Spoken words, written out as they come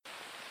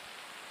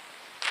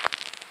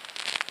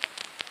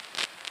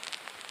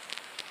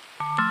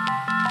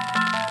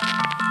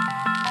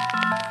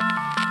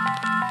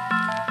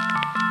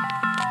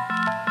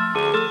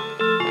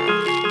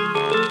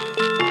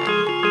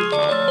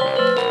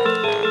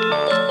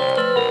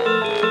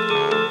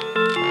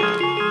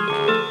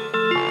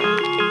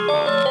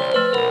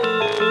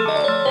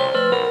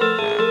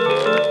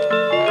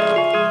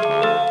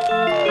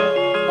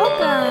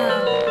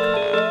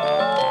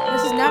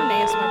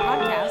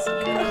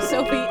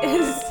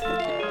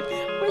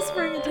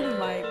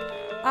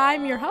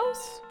I'm your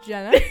host,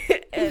 Jenna.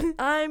 And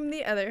I'm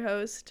the other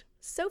host,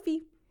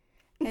 Sophie.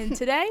 And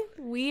today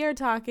we are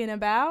talking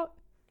about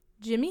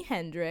Jimi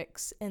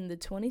Hendrix and the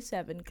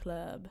 27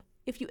 Club.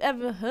 If you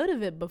ever heard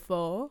of it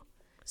before.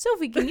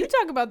 Sophie, can you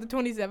talk about the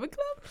 27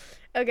 Club?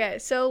 Okay,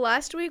 so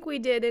last week we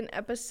did an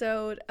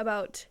episode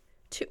about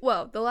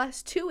the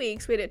last 2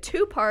 weeks we did a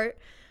two-part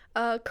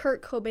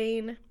Kurt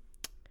Cobain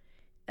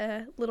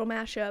little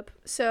mashup.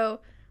 So,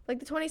 like,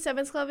 the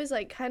 27th Club is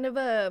like kind of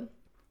a,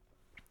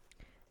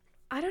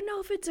 I don't know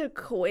if it's a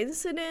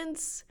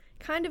coincidence,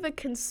 kind of a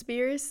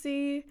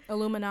conspiracy.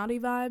 Illuminati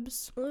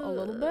vibes, a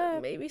little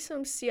bit. Maybe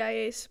some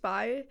CIA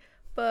spy.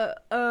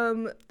 But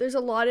there's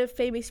a lot of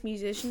famous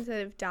musicians that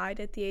have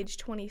died at the age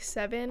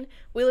 27.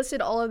 We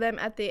listed all of them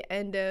at the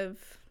end of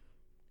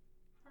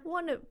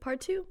part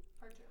two?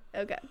 Part two.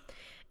 Okay.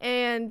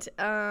 And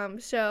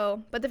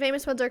but the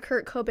famous ones are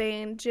Kurt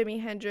Cobain,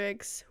 Jimi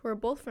Hendrix, who are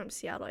both from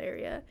Seattle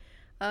area,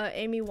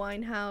 Amy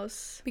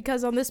Winehouse.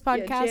 Because on this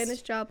podcast,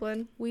 Janis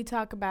Joplin. We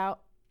talk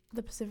about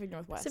the Pacific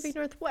Northwest. Pacific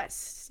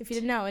Northwest. If you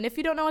didn't know. And if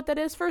you don't know what that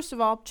is, first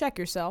of all, check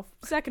yourself.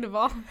 Second of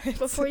all,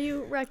 before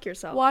you wreck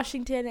yourself.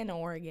 Washington and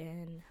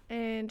Oregon.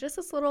 And just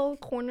this little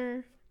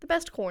corner, the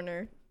best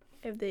corner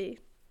of the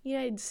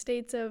United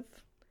States of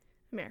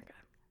America.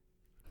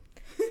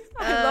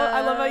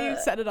 I love how you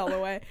said it all the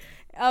way.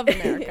 Of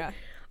America.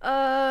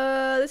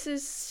 This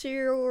is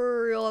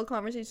Cereal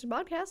Conversation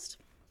Podcast.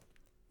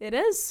 It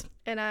is.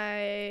 And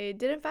I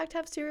did in fact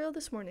have cereal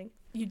this morning.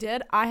 You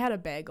did? I had a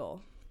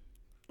bagel.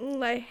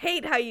 I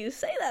hate how you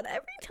say that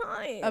every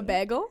time. A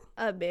bagel?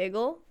 A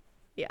bagel.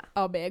 Yeah.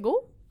 A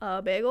bagel?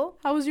 A bagel.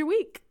 How was your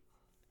week?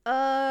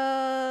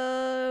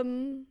 I've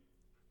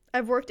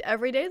worked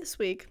every day this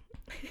week.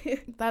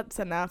 That's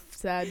enough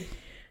said.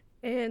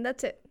 And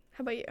that's it.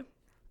 How about you?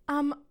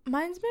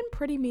 Mine's been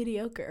pretty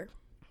mediocre.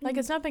 Like,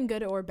 it's not been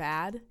good or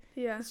bad.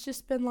 Yeah. It's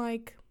just been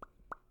like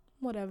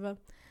whatever.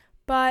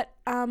 But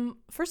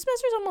first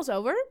semester's almost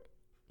over.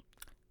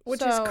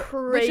 Which is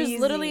crazy. Which is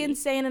literally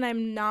insane, and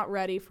I'm not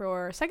ready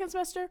for second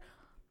semester.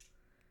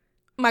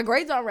 My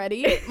grades aren't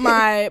ready.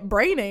 My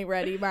brain ain't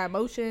ready. My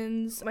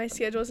emotions. My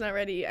schedule's not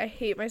ready. I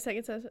hate my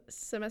second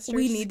semester.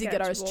 We need to get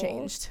ours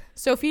changed.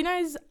 Sophie and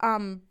I's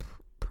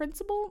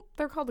principal,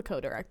 they're called the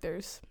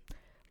co-directors.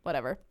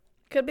 Whatever.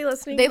 Could be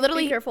listening. They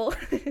literally, be careful.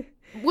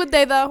 Would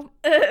they, though?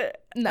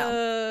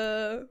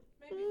 No.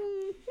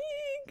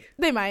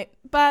 They might,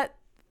 but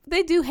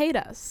they do hate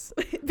us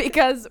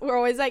because we're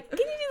always like, can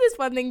you do this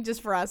one thing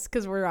just for us?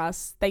 Because we're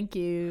us. Thank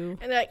you.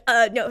 And they're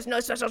like, no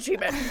special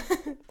treatment.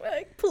 We're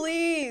like,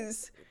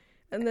 please.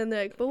 And then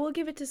they're like, but we'll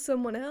give it to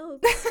someone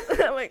else.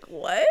 I'm like,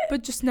 what?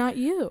 But just not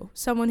you.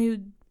 Someone who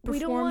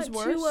performs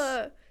worse. We don't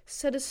want to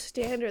set a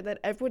standard that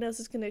everyone else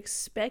is going to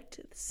expect,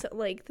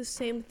 like, the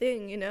same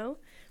thing, you know?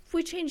 If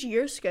we change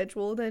your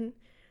schedule, then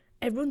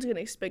everyone's going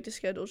to expect a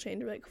schedule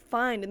change. We're like,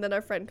 fine. And then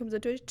our friend comes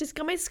up to us, just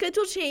got my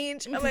schedule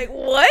changed. I'm like,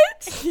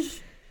 what?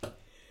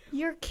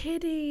 You're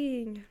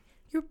kidding.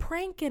 You're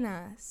pranking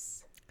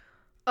us.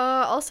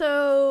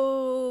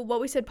 Also, What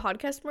We Said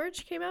podcast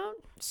merch came out.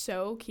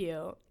 So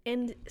cute.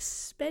 And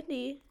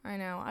spendy. I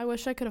know. I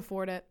wish I could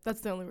afford it.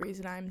 That's the only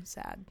reason I'm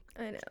sad.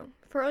 I know.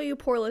 For all you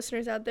poor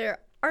listeners out there,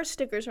 our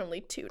stickers are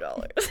only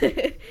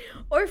 $2.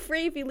 Or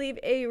free if you leave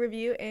a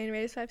review and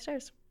rate us 5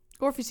 stars.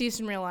 Or if you see us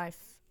in real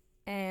life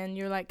and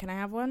you're like, can I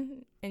have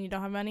one? And you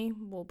don't have money,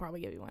 we'll probably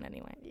give you one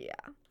anyway. Yeah,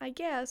 I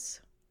guess.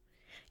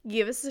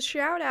 Give us a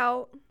shout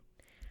out.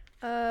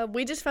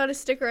 We just found a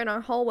sticker in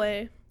our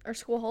hallway, our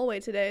school hallway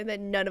today that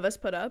none of us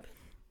put up.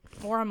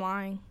 Or I'm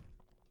lying.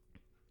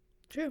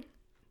 True.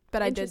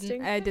 But I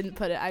didn't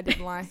put it. I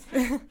didn't lie.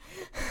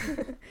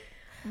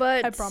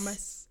 But I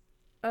promise.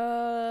 We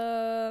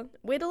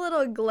had a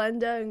little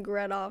Glenda and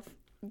Greta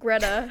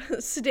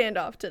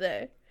standoff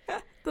today.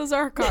 Those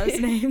are our cars'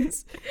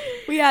 names.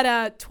 We had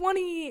a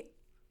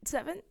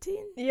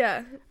 2017.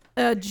 Yeah.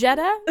 A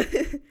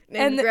Jetta.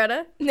 named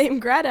Greta. Named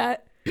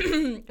Greta.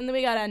 And then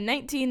we got a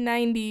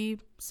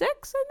 1996,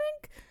 I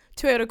think,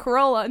 Toyota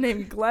Corolla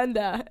named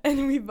Glenda,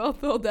 and we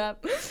both pulled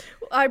up.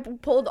 I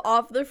pulled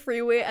off the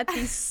freeway at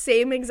the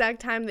same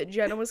exact time that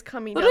Jenna was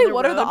coming down the road.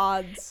 What are the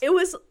odds? It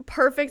was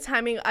perfect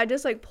timing. I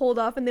just, like, pulled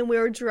off, and then we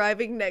were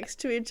driving next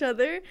to each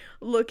other,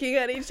 looking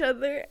at each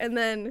other, and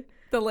then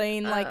the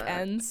lane,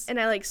 ends. And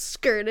I, like,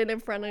 skirted in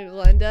front of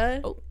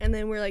Glenda, and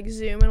then we're, like,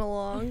 zooming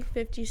along,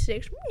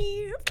 56,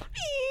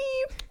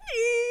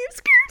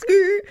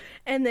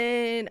 and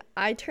then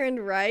I turned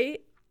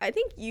right. I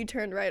think you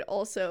turned right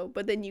also,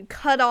 but then you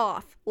cut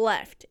off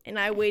left, and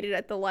I waited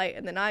at the light,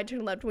 and then I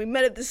turned left. We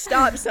met at the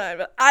stop sign,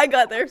 but I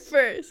got there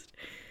first.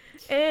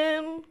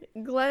 And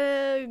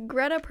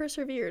Greta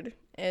persevered,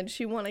 and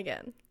she won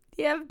again.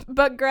 Yeah,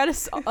 but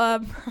Greta's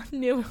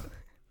new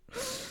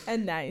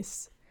and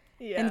nice.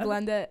 Yeah. And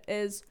Glenda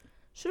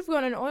should have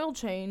gone an oil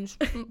change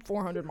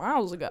 400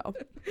 miles ago.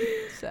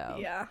 So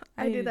yeah,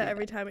 I do that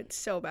every time. It's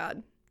so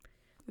bad.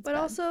 But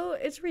bad. Also,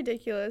 it's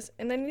ridiculous.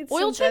 And I need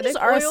oil changes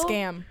are a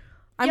scam.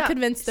 I'm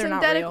convinced they're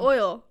not real. Synthetic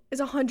oil is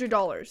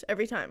 $100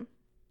 every time.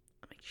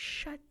 I'm like,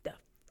 shut the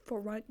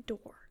front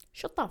door.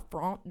 Shut the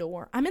front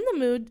door. I'm in the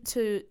mood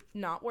to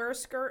not wear a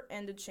skirt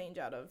and to change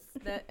out of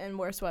that and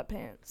wear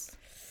sweatpants.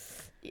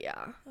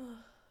 Yeah.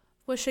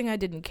 Wishing I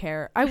didn't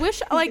care. I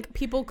wish like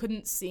people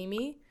couldn't see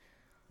me,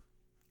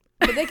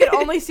 but they could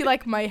only see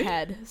like my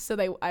head,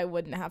 so I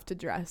wouldn't have to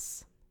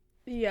dress.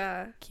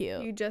 Yeah.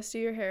 Cute. You just do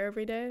your hair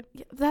every day?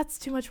 Yeah, that's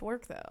too much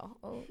work though.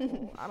 Oh,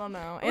 I don't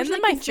know. And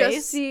then my face.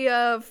 Just see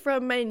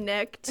from my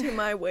neck to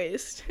my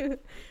waist.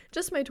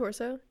 Just my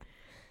torso.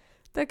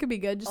 That could be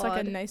good. Just like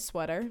a nice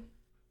sweater.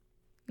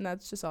 And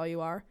that's just all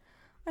you are.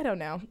 I don't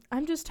know.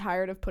 I'm just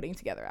tired of putting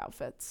together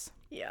outfits.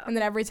 Yeah. And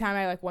then every time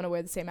I like want to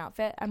wear the same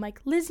outfit, I'm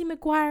like, Lizzie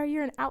McGuire,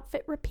 you're an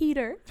outfit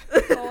repeater.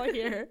 That's all I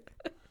hear.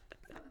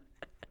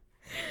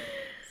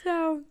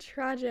 So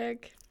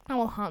tragic. That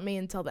will haunt me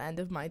until the end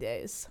of my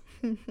days.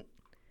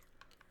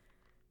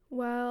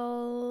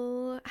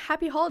 Well,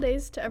 happy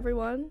holidays to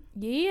everyone.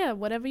 Yeah,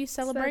 whatever you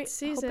celebrate,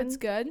 hope it's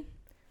good.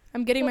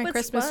 I'm getting my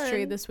Christmas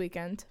tree this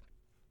weekend.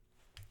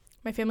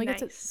 My family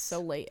gets it so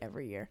late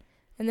every year.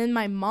 And then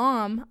my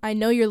mom, I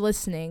know you're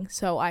listening,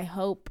 so I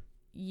hope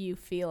you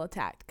feel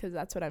attacked because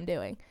that's what I'm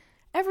doing.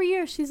 Every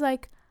year she's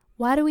like,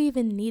 why do we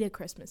even need a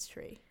Christmas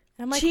tree?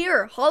 And I'm like,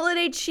 cheer,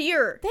 holiday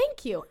cheer.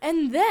 Thank you.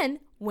 And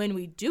then when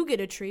we do get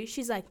a tree,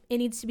 she's like, it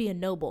needs to be a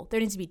noble. There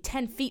needs to be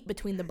 10 feet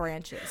between the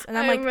branches. And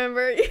I'm like,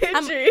 remember your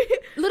tree.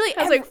 Literally,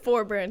 has like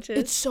 4 branches.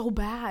 It's so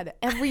bad.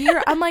 Every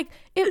year, I'm like,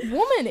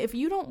 woman, if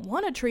you don't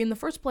want a tree in the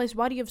first place,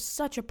 why do you have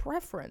such a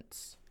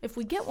preference? If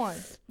we get one,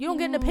 you don't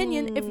get an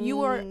opinion if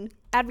you are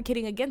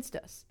advocating against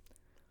us.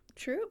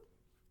 True.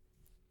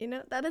 You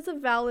know, that is a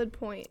valid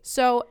point.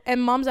 So,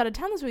 and mom's out of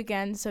town this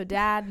weekend, so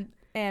dad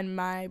and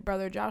my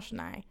brother Josh and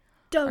I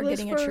are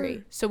getting a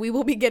tree. So we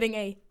will be getting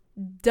a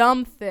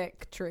dumb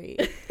thick tree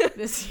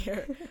this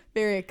year.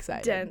 Very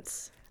excited.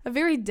 Dense. A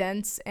very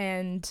dense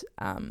and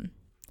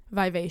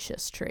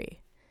vivacious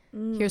tree.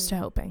 Here's to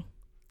hoping.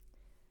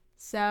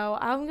 So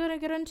I'm going to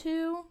get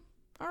into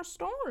our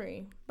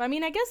story. I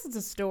mean, I guess it's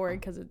a story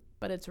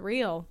but it's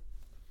real.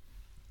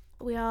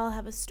 We all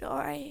have a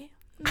story.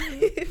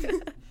 I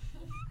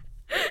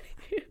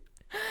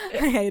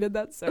hated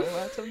that so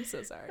much. I'm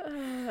so sorry.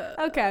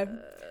 Okay.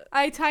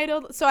 I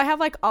have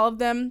like all of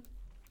them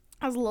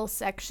as little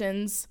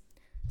sections.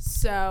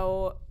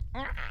 So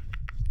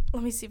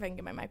let me see if I can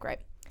get my mic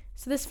right.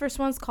 So this first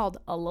one's called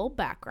A Little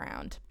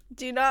Background.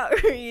 Do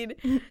not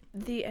read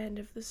the end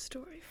of the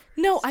story.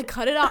 No, I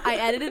cut it out. I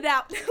edited it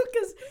out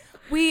because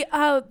we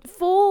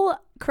full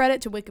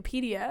credit to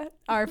Wikipedia,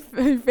 our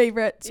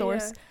favorite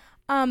source.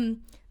 Yeah.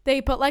 They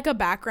put like a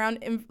background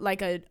in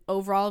like an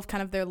overall of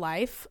kind of their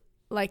life,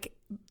 like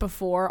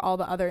before all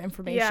the other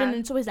information. Yeah. And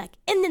it's always like,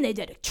 and then they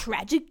did a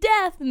tragic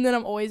death. And then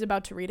I'm always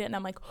about to read it and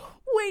I'm like,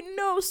 wait,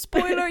 no,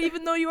 spoiler,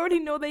 even though you already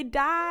know they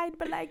died,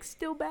 but like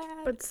still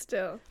bad. But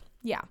still.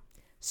 Yeah.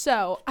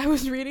 So I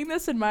was reading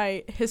this in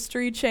my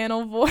History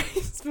Channel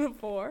voice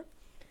before.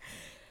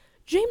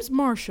 James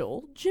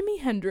Marshall, Jimi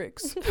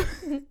Hendrix,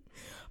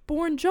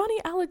 born Johnny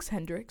Alex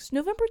Hendrix,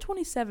 November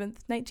 27th,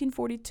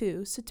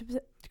 1942, to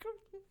September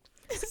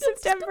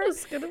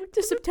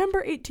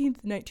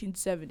 18th,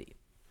 1970.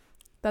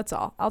 That's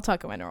all. I'll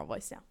talk in my normal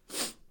voice now.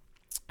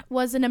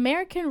 Was an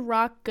American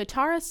rock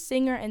guitarist,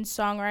 singer, and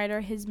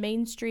songwriter. His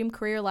mainstream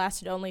career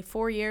lasted only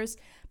 4 years,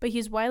 but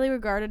he's widely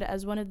regarded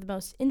as one of the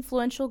most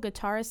influential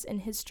guitarists in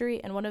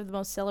history and one of the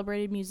most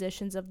celebrated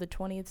musicians of the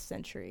 20th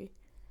century.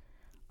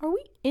 Are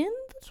we in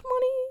the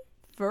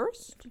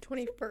 21st?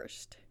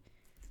 21st.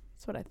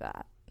 That's what I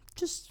thought.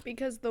 Just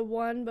because the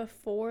one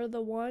before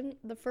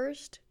the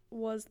first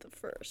was the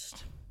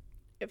first,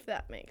 if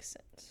that makes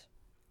sense.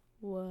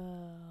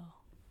 Whoa.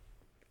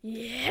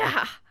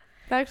 Yeah.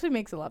 That actually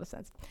makes a lot of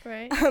sense.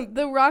 Right.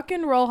 The Rock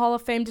and Roll Hall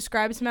of Fame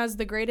describes him as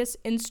the greatest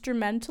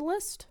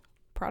instrumentalist,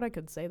 proud I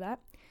could say that,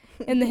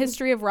 in the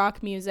history of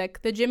rock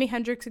music. The Jimi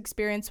Hendrix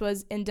Experience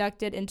was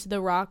inducted into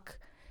the Rock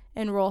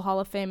and Roll Hall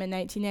of Fame in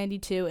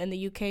 1992 and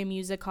the UK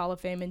Music Hall of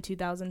Fame in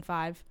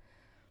 2005.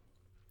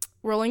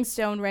 Rolling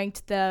Stone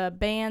ranked the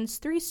band's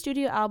 3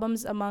 studio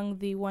albums among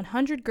the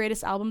 100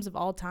 greatest albums of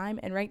all time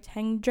and ranked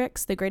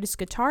Hendrix the greatest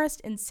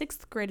guitarist and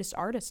 6th greatest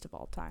artist of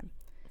all time.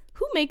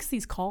 Who makes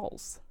these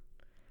calls?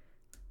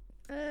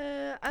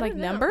 I like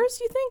don't know. Numbers,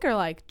 you think, or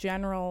like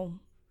general?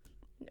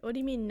 What do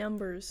you mean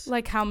numbers?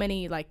 Like how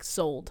many like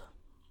sold,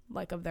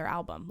 like of their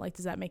album? Like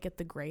does that make it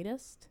the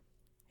greatest?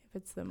 If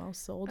it's the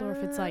most sold, or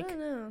if it's like I don't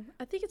know.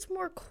 I think it's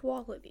more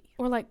quality.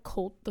 Or like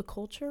the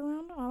culture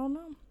around it? I don't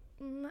know.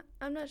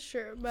 I'm not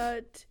sure,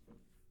 but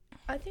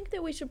I think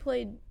that we should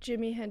play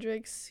Jimi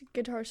Hendrix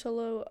guitar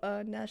solo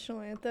national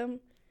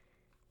anthem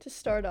to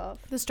start off.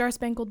 The Star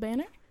Spangled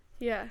Banner?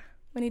 Yeah.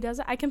 When he does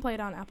it, I can play it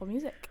on Apple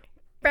Music.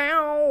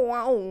 Bow,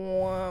 wow,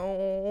 wow,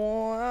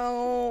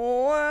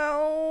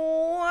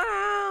 wow,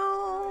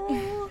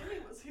 wow.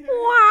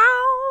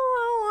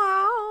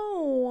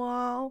 Wow,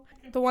 wow.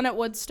 The one at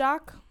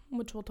Woodstock,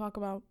 which we'll talk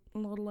about a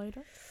little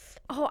later.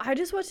 Oh, I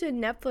just watched a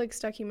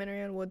Netflix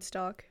documentary on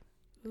Woodstock.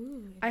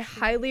 Ooh, I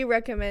highly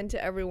recommend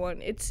to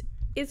everyone. It's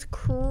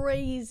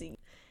crazy.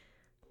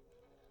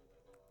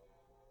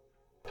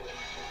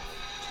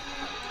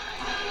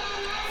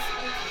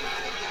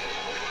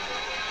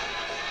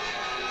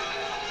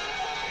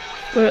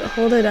 But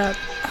hold it up.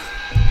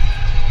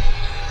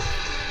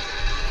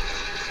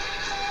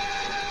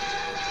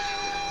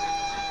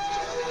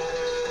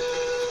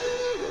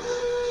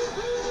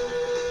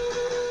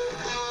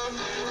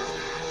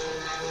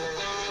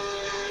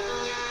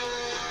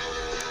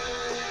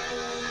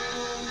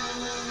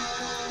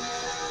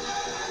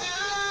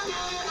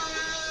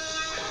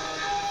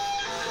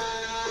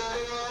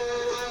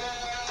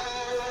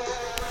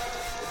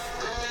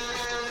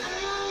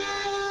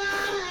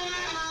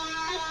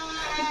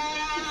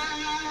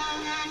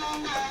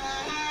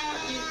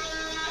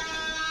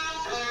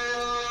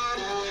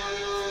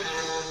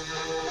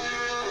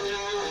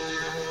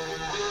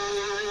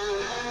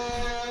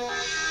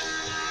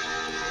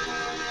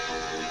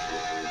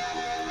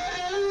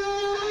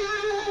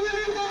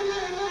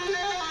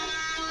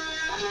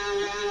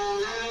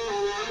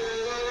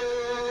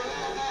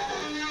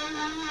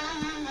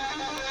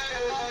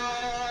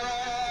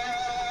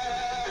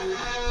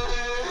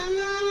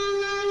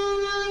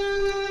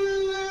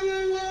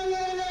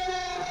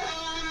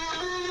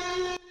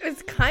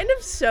 It's kind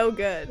of so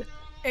good.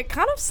 It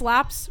kind of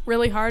slaps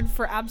really hard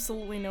for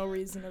absolutely no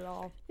reason at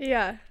all.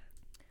 Yeah.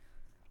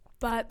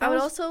 But I would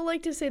also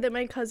like to say that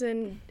my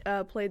cousin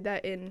played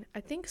that in,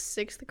 I think,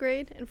 6th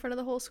grade in front of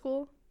the whole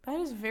school. that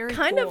is very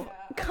Kind cool.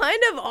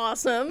 of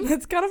awesome.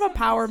 It's kind of a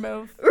power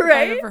move.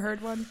 Right? If I've ever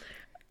heard one.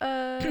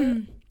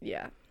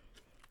 Yeah.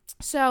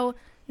 So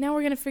now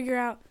we're going to figure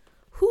out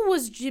who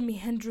was Jimi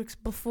Hendrix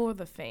before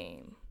the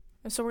fame.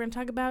 And so we're going to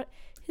talk about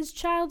his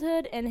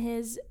childhood and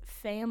his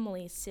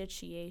family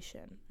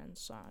situation and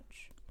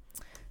such.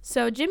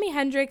 So Jimi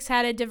Hendrix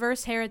had a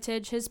diverse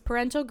heritage. His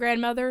parental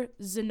grandmother,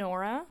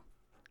 Zenora,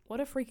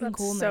 what a freaking That's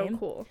cool so name.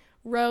 cool.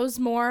 Rose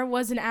Moore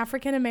was an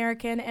African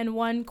American and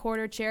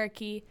 1/4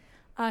 Cherokee.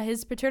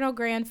 His paternal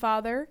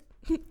grandfather,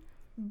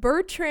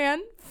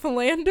 Bertrand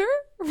Philander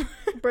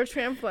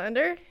Bertrand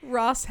Flander?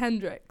 Ross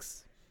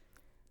Hendrix.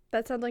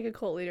 That sounds like a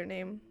cult leader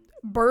name.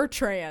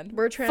 Bertrand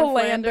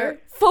Philander.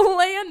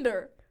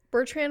 Philander.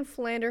 Bertrand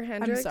Flander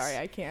Hendrix. I'm sorry,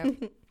 I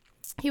can't.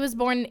 He was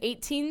born in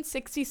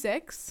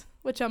 1866,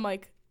 which I'm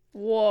like,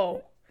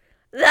 Whoa.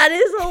 That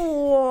is a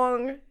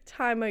long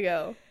time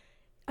ago.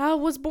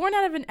 was born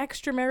out of an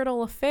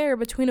extramarital affair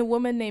between a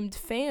woman named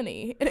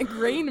Fanny and a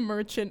grain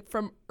merchant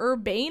from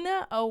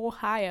Urbana,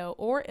 Ohio,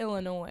 or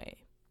Illinois.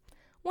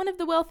 One of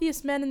the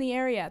wealthiest men in the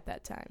area at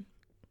that time.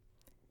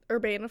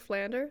 Urbana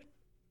Flander?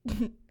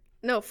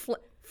 No,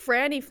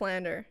 Franny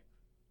Flander.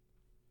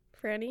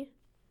 Franny?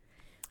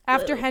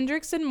 After Whoa.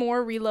 Hendrix and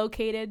Moore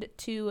relocated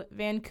to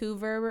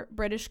Vancouver,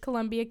 British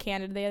Columbia,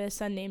 Canada, they had a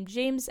son named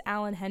James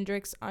Allen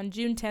Hendrix on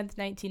June 10th,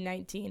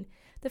 1919.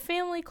 The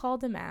family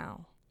called him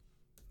Al.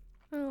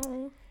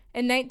 Oh.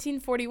 In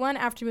 1941,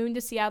 after moving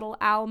to Seattle,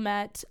 Al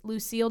met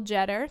Lucille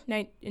Jeter.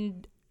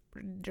 The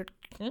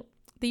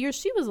year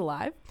she was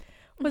alive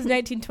was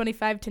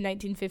 1925 to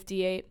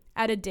 1958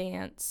 at a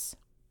dance.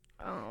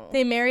 Oh.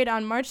 They married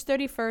on March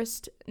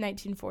 31st,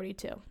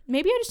 1942.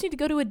 Maybe I just need to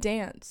go to a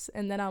dance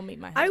and then I'll meet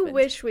my I husband.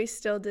 wish we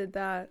still did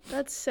that.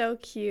 That's so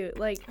cute.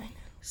 Like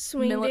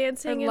swing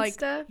dancing and like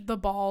stuff. the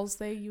balls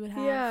that you would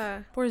have.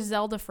 Yeah. Poor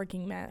Zelda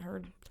freaking met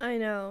her. I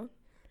know.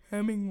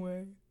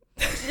 Hemingway.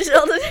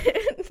 Sheldon.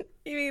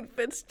 You mean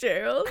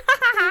Fitzgerald?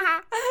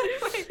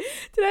 Wait,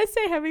 did I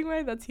say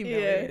Hemingway? That's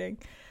humiliating.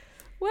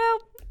 Well,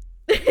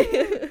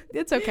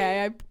 it's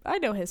okay. I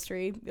know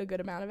history, a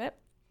good amount of it.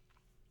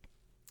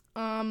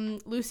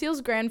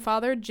 Lucille's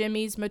grandfather,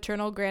 Jimmy's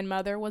maternal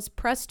grandmother, was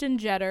Preston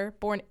Jeter,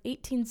 born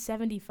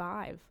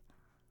 1875.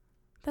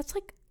 That's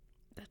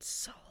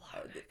so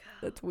long ago.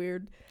 That's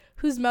weird.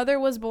 Whose mother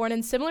was born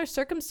in similar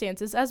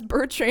circumstances as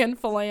Bertrand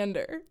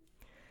Philander.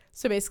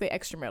 So basically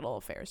extramarital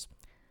affairs.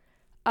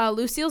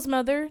 Lucille's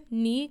mother,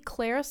 Nee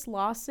Clarice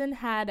Lawson,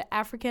 had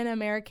African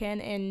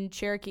American and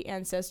Cherokee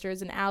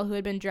ancestors, and Al, who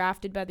had been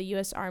drafted by the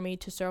U.S. Army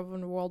to serve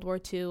in World War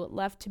II,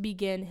 left to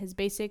begin his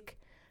basic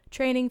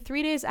training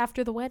 3 days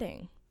after the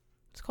wedding.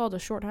 It's called a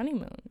short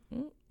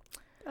honeymoon.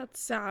 That's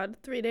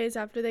sad. 3 days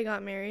after they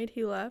got married,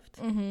 he left.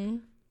 Mm-hmm.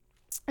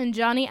 And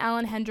Johnny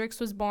Allen Hendrix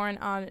was born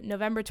on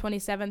November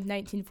 27th,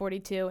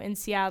 1942, in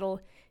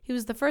Seattle. He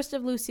was the first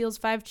of Lucille's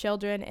 5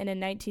 children, and in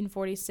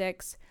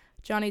 1946,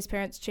 Johnny's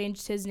parents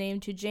changed his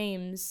name to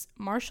James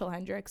Marshall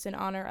Hendrix in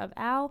honor of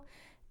Al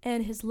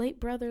and his late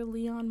brother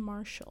Leon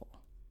Marshall.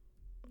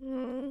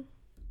 Mm.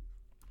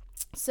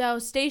 So,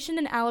 stationed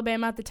in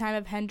Alabama at the time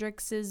of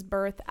Hendrix's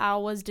birth,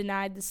 Al was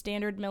denied the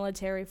standard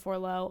military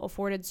furlough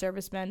afforded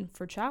servicemen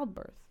for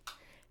childbirth.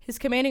 His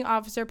commanding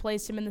officer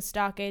placed him in the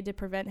stockade to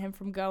prevent him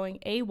from going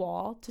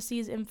AWOL to see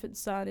his infant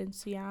son in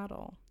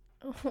Seattle.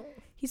 Oh.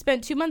 He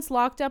spent 2 months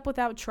locked up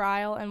without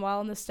trial, and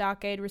while in the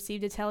stockade,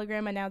 received a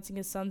telegram announcing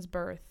his son's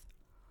birth.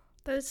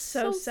 That is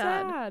so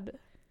sad.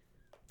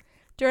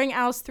 During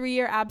Al's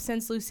 3-year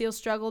absence, Lucille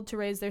struggled to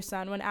raise their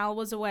son. When Al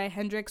was away,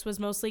 Hendrix was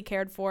mostly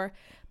cared for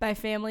by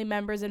family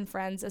members and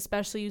friends,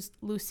 especially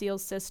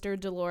Lucille's sister,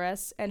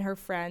 Dolores, and her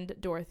friend,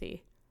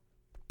 Dorothy.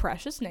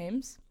 Precious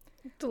names.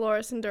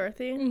 Dolores and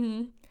Dorothy.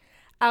 Mm-hmm.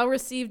 Al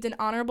received an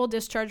honorable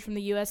discharge from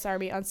the U.S.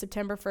 Army on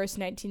September 1st,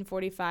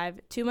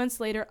 1945. 2 months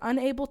later,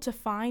 unable to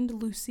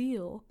find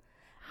Lucille,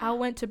 Al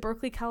went to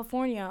Berkeley,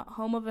 California,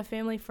 home of a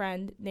family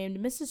friend named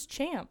Mrs.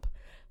 Champ,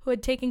 who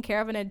had taken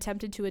care of and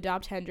attempted to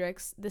adopt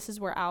Hendrix. This is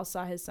where Al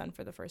saw his son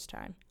for the first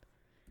time.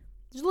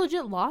 He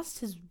legit lost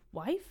his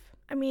wife?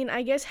 I mean,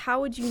 I guess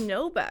how would you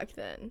know back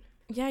then?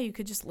 Yeah, you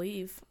could just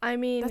leave. I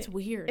mean, that's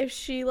weird. If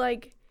she,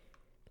 like,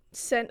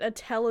 sent a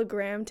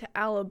telegram to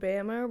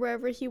Alabama or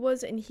wherever he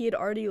was and he had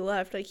already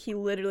left, like, he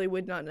literally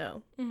would not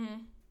know. Mm-hmm.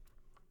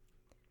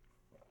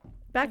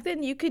 Back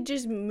then, you could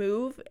just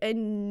move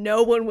and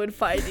no one would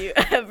find you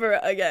ever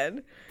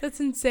again. That's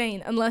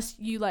insane. Unless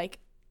you, like,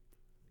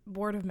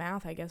 word of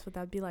mouth, I guess. But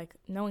that'd be like,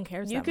 no one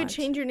cares that much. You could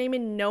change your name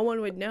and no one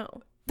would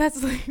know.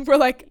 That's like, we're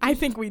like, I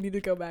think we need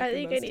to go back. I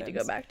think I need to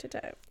go back to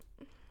time.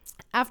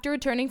 After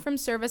returning from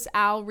service,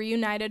 Al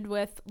reunited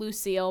with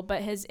Lucille,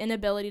 but his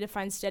inability to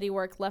find steady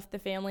work left the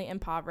family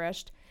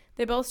impoverished.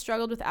 They both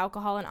struggled with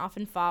alcohol and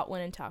often fought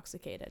when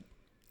intoxicated.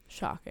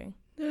 Shocking.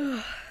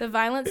 The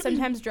violence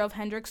sometimes drove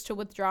Hendrix to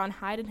withdraw and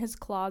hide in his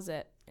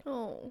closet.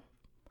 Oh.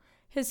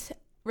 His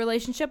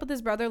relationship with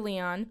his brother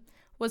Leon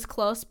was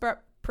close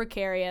but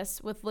precarious.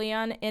 With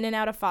Leon in and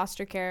out of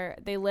foster care,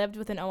 they lived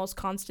with an almost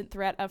constant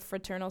threat of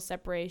fraternal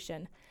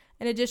separation.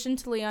 In addition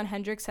to Leon,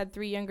 Hendrix had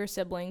 3 younger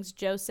siblings: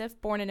 Joseph,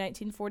 born in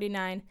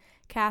 1949,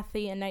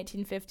 Kathy in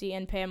 1950,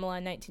 and Pamela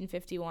in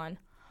 1951,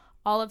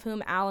 all of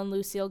whom Al and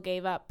Lucille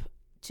gave up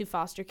to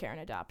foster care and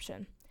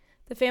adoption.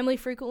 The family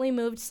frequently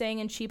moved, staying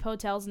in cheap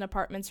hotels and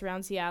apartments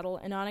around Seattle,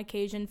 and on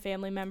occasion,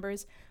 family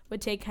members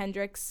would take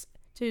Hendrix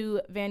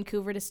to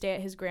Vancouver to stay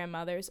at his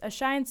grandmother's. A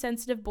shy and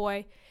sensitive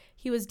boy,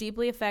 he was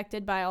deeply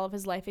affected by all of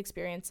his life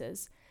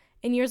experiences.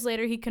 And years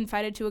later, he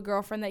confided to a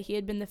girlfriend that he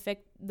had been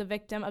the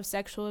victim of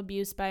sexual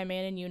abuse by a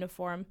man in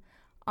uniform.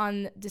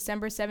 On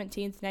December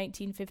 17th,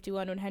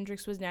 1951, when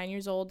Hendrix was 9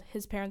 years old,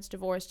 his parents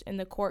divorced, and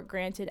the court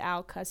granted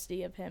Al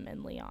custody of him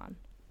and Leon.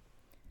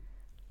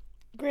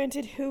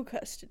 Granted who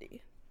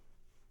custody?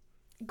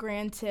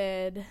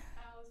 Granted...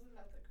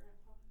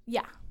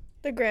 Yeah.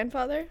 The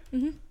grandfather?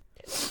 Mm-hmm.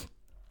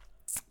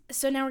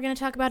 So now we're going to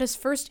talk about his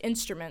first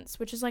instruments,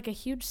 which is like a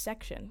huge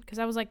section, because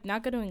I was like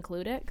not going to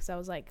include it because I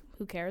was like,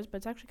 who cares? But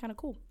it's actually kind of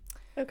cool.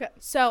 Okay.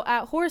 So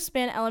at Horace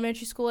Mann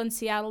Elementary School in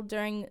Seattle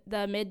during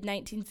the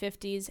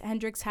mid-1950s,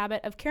 Hendrix's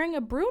habit of carrying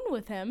a broom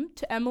with him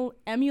to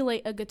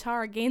emulate a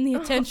guitar gained the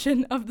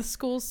attention of the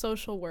school's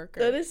social worker.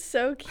 That is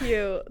so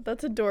cute.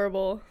 That's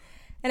adorable.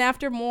 And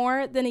after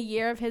more than a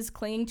year of his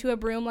clinging to a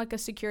broom like a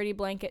security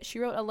blanket, she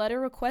wrote a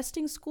letter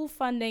requesting school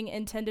funding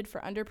intended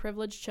for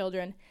underprivileged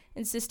children,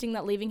 insisting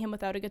that leaving him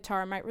without a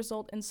guitar might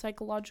result in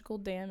psychological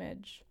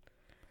damage.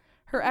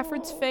 Her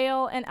efforts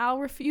fail, and Al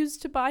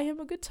refused to buy him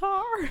a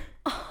guitar.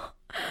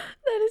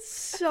 That is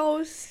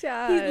so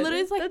sad. He literally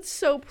is like, that's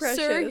so precious.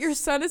 Sir, your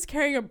son is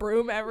carrying a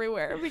broom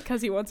everywhere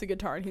because he wants a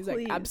guitar. And he's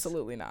Please. like,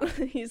 absolutely not.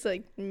 He's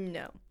like,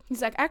 no.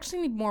 He's like, I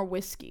actually need more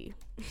whiskey.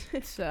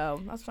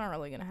 So that's not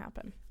really going to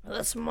happen.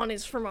 This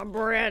money's for my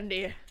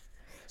brandy.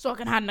 So I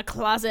can hide in a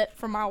closet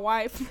for my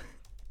wife.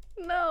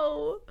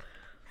 No.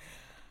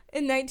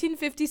 In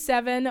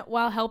 1957,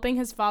 while helping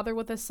his father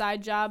with a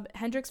side job,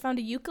 Hendrix found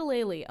a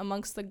ukulele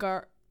amongst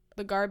the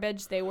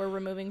garbage they were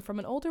removing from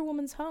an older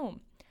woman's home.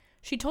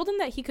 She told him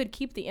that he could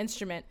keep the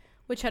instrument,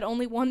 which had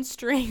only one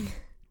string.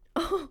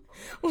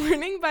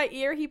 Learning by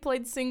ear, he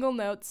played single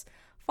notes,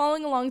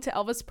 following along to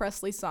Elvis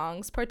Presley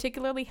songs,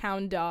 particularly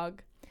Hound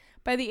Dog.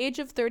 By the age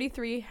of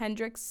 33,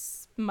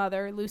 Hendrix's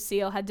mother,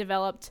 Lucille, had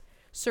developed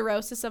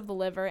cirrhosis of the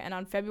liver, and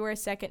on February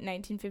 2nd,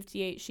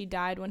 1958, she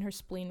died when her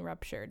spleen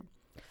ruptured.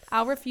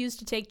 Al refused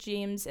to take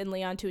James and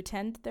Leon to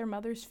attend their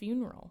mother's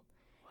funeral.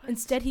 What?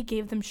 Instead, he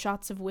gave them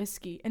shots of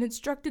whiskey and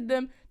instructed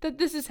them that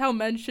this is how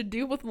men should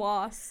deal with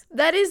loss.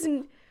 That is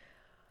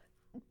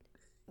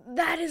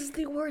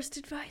the worst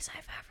advice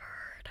I've ever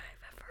heard.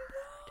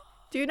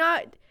 Do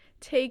not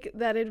take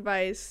that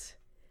advice.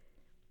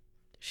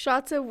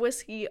 Shots of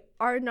whiskey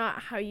are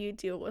not how you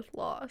deal with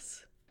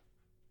loss.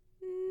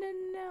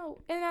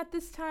 No. And at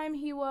this time,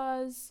 he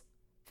was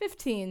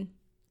 15.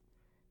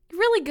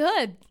 Really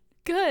good.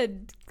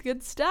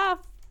 Good stuff.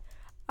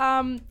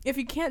 If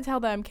you can't tell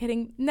that I'm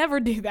kidding, never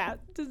do that.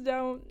 Just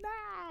don't.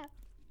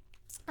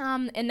 In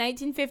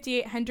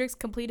 1958, Hendrix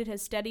completed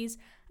his studies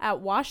at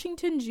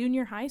Washington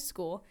Junior High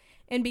School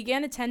and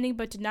began attending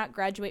but did not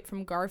graduate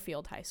from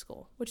Garfield High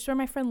School, which is where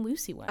my friend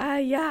Lucy went.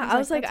 Yeah. I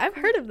was like, I've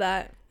heard of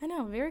that. I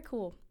know, very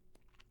cool.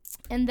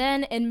 And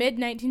then in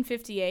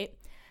mid-1958,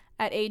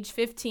 at age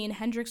 15,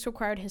 Hendrix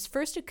acquired his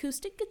first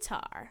acoustic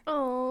guitar.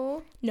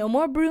 Oh. No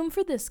more broom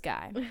for this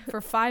guy,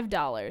 for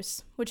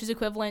 $5, which is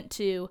equivalent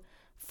to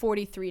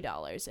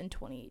 $43 in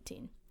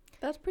 2018.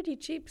 That's pretty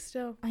cheap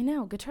still. I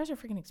know, guitars are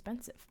freaking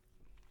expensive.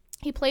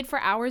 He played for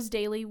hours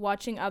daily,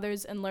 watching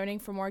others and learning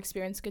from more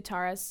experienced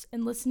guitarists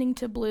and listening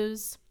to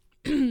blues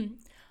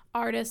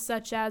artists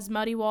such as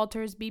Muddy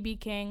Walters, B.B.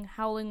 King,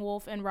 Howlin'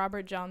 Wolf, and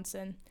Robert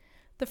Johnson.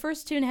 The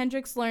first tune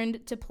Hendrix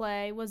learned to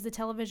play was the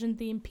television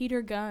theme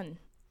Peter Gunn.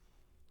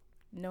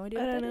 No idea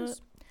what that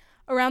is.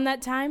 Around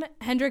that time,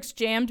 Hendrix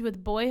jammed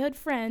with boyhood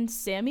friend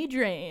Sammy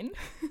Drain.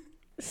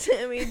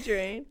 Sammy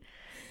Drain.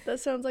 That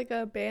sounds like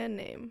a band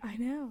name. I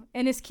know.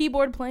 And his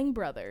keyboard-playing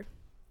brother.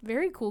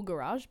 Very cool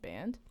garage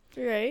band.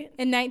 Right.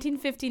 In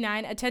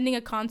 1959, attending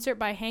a concert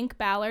by Hank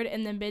Ballard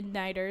and the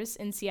Midnighters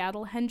in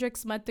Seattle,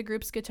 Hendrix met the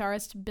group's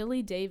guitarist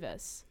Billy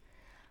Davis.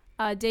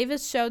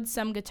 Davis showed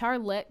some guitar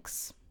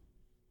licks.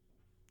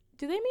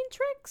 Do they mean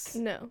tricks?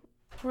 No.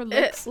 Or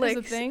licks is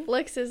a thing?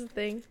 Licks is a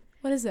thing.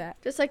 What is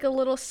that? Just like a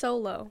little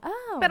solo.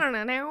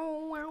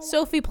 Oh.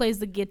 Sophie plays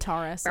the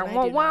guitarist. And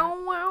I do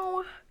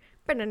not.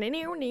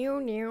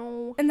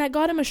 And that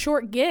got him a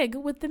short gig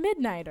with the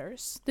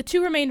Midnighters. The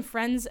two remained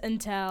friends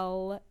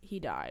until he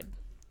died.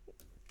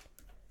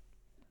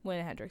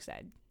 When Hendrix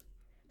died.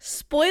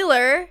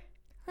 Spoiler!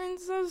 I'm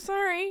so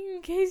sorry,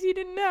 in case you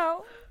didn't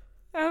know.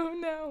 Oh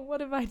no,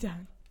 what have I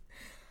done?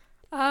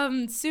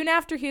 Soon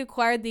after he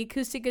acquired the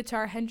acoustic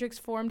guitar, Hendrix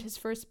formed his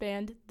first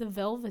band, the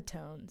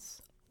Velvetones.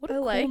 What a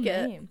cool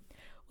name.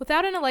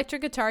 Without an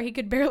electric guitar, he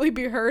could barely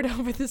be heard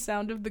over the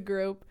sound of the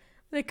group.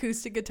 The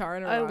acoustic guitar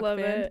in a rock band. I love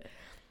it.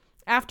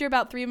 After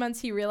about 3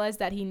 months, he realized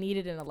that he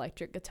needed an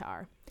electric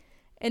guitar.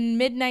 In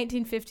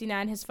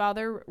mid-1959, his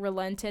father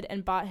relented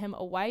and bought him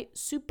a white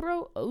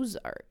Supro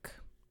Ozark.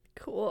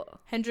 Cool.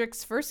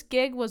 Hendrix's first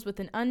gig was with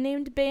an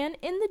unnamed band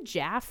in the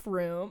Jaff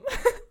Room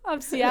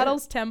of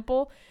Seattle's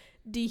Temple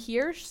de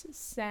Hirsch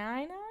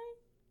Sinai.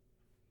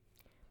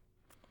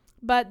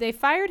 But they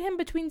fired him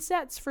between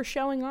sets for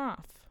showing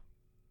off.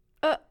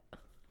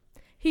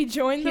 He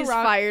joined the rock.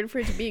 He's fired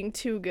for being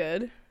too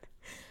good.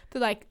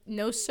 They're like,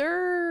 no,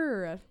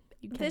 sir.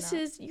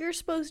 You're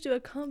supposed to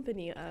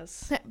accompany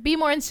us. Be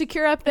more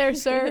insecure up there,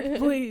 sir,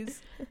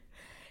 please.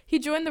 He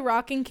joined the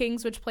Rocking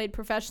Kings, which played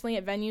professionally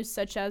at venues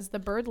such as the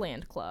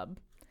Birdland Club.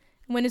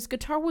 When his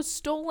guitar was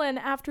stolen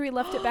after he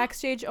left it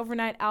backstage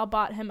overnight, Al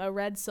bought him a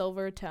red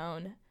silver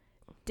tone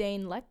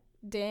Dan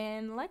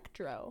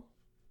Lectro.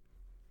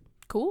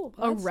 Cool.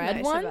 Well, a red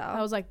nice one?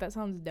 I was like, that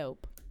sounds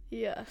dope.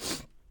 Yeah.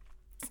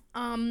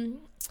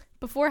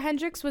 Before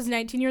Hendrix was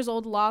 19 years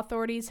old, law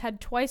authorities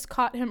had twice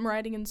caught him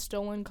riding in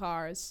stolen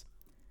cars.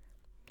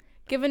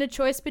 Given a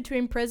choice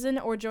between prison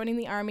or joining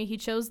the army, he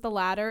chose the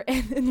latter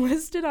and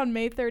enlisted on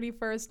May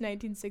 31st,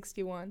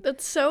 1961.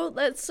 That's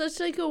such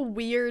like a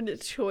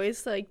weird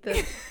choice, like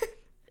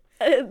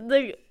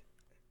the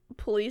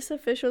police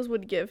officials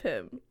would give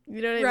him.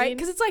 You know what I mean? Right,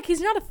 because it's like he's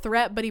not a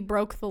threat, but he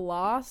broke the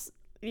law.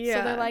 Yeah.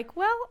 So they're like,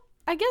 well,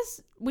 I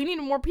guess we need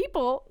more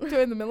people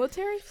join the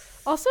military.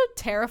 Also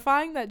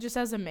terrifying that just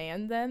as a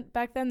man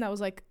back then, that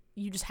was like,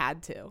 you just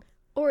had to.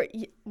 Or,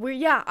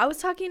 I was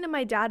talking to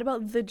my dad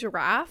about the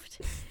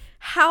draft.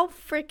 How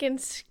freaking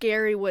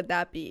scary would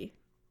that be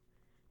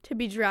to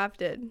be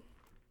drafted?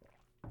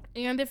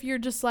 And if you're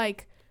just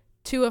like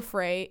too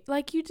afraid,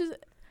 like you just,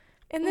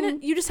 and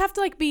then you just have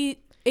to like be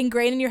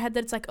ingrained in your head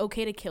that it's like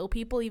okay to kill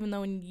people, even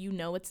though you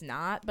know it's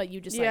not, but you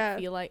just like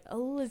feel like,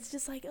 oh, it's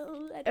just like,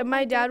 oh. And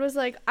my dad was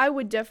like, I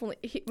would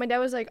definitely, my dad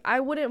was like,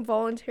 I wouldn't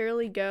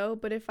voluntarily go,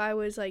 but if I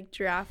was like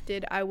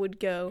drafted, I would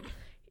go.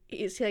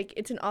 It's like,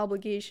 it's an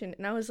obligation.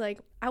 And I was like,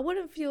 I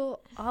wouldn't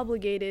feel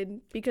obligated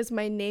because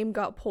my name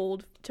got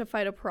pulled to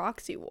fight a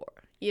proxy war.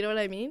 You know what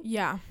I mean?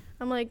 Yeah.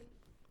 I'm like,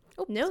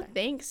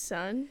 thanks,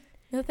 son.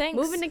 No thanks.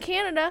 Moving to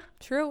Canada.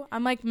 True.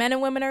 I'm like, men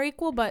and women are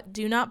equal, but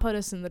do not put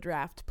us in the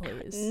draft,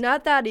 please.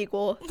 Not that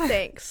equal.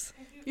 Thanks.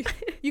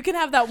 You can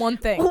have that one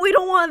thing. We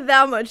don't want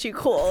that much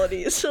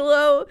equality.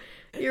 Slow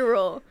your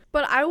roll.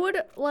 But I would,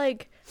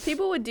 like,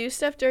 people would do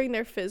stuff during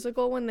their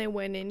physical when they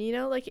went in, you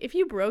know? Like, if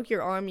you broke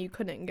your arm, you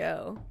couldn't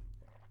go.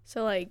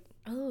 So, like,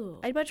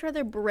 I'd much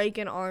rather break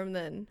an arm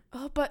than...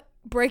 Oh, but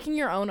breaking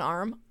your own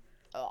arm?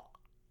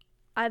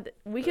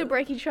 We could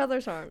break each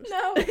other's arms.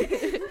 No.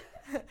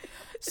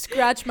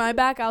 Scratch my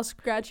back, I'll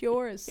scratch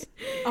yours.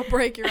 I'll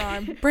break your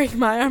arm. Break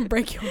my arm,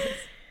 break yours.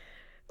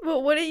 But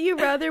wouldn't you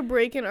rather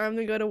break an arm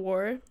than go to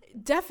war?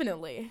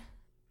 Definitely.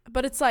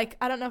 But it's like,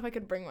 I don't know if I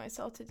could bring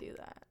myself to do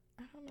that.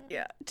 I don't know.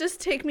 Yeah,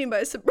 just take me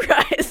by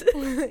surprise.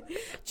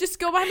 Just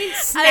go by me and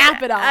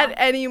snap it off. At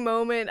any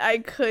moment, I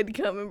could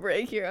come and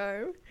break your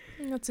arm.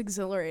 That's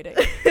exhilarating.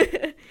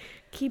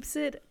 Keeps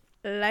it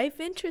life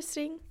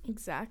interesting.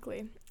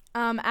 Exactly.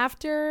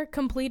 After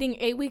completing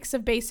 8 weeks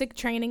of basic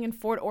training in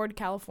Fort Ord,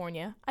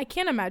 California, I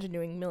can't imagine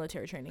doing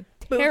military training.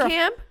 Boot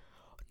camp?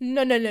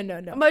 No.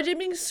 Imagine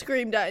being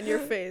screamed at in your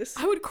face.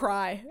 I would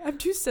cry. I'm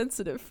too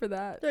sensitive for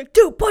that. They're like,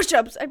 do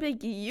push-ups. I'd be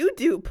like, you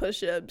do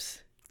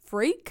push-ups.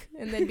 Freak.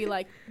 And they'd be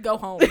like, go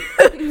home.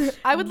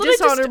 I would literally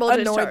just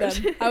annoy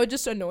them. I would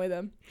just annoy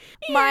them.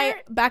 My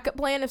backup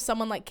plan, if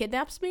someone like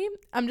kidnaps me,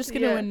 I'm just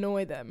going to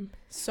annoy them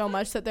so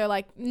much that they're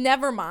like,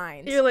 never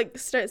mind. You're like,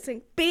 start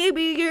saying,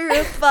 baby, you're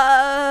a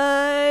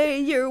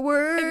firework.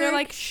 And they're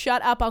like,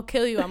 shut up, I'll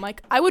kill you. I'm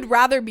like, I would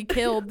rather be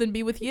killed than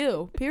be with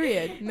you,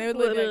 period. And they would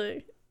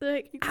literally. They're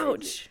like,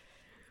 ouch.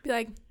 Be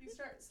like, you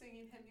start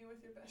singing Hit Me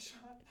With Your Best Shot.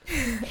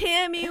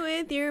 Hit me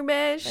with your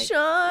best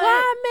shot.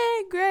 Why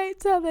men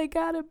great so they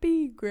gotta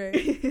be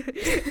great?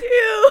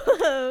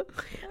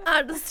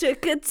 I just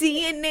took a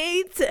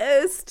DNA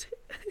test.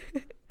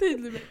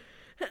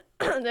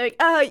 They're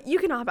like, you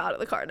can hop out of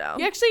the car now.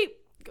 You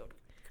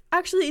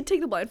Actually,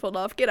 take the blindfold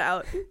off. Get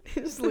out.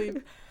 just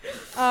leave.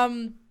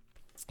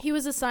 He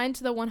was assigned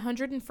to the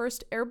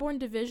 101st Airborne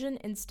Division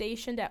and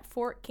stationed at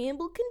Fort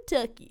Campbell,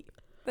 Kentucky.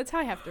 That's how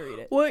I have to read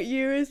it. What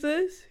year is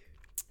this?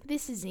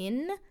 This is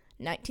in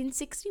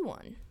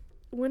 1961.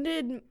 When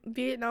did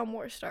Vietnam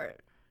War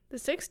start? The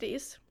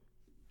 60s.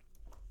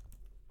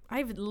 I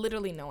have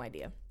literally no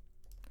idea.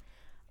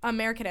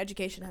 American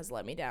education has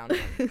let me down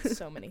on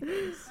so many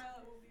things.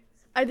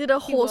 I did a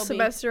whole will be.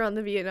 semester on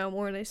the Vietnam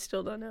War and I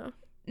still don't know.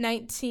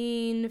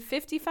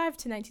 1955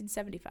 to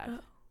 1975.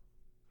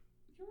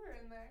 You were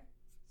in there.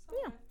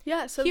 Yeah.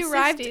 Yeah, so He the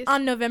arrived 60s.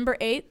 on November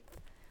 8th,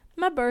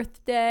 my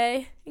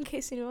birthday, in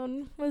case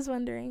anyone was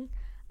wondering.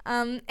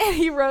 And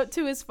he wrote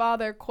to his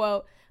father,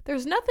 quote,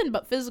 "There's nothing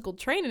but physical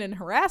training and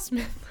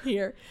harassment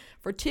here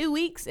for 2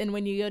 weeks, and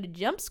when you go to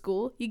jump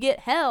school, you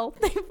get hell.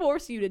 They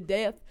force you to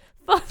death,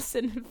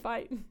 fussing and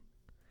fighting."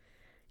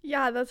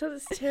 Yeah, that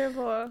sounds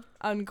terrible.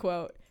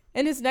 Unquote.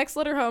 In his next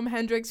letter home,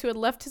 Hendrix, who had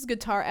left his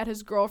guitar at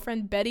his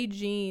girlfriend Betty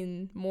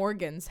Jean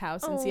Morgan's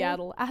house in Aw.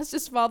 Seattle, asked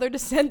his father to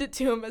send it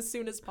to him as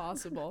soon as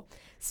possible,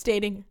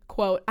 stating,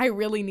 quote, "I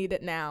really need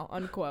it now,"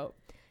 unquote.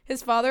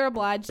 His father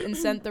obliged and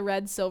sent the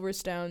red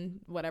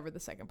Silverstone, whatever the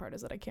second part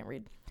is that I can't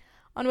read,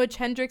 on which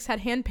Hendrix had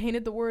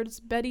hand-painted the words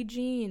Betty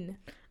Jean.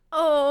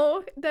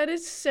 Oh, that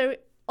is so...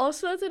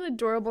 Also, that's an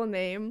adorable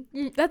name.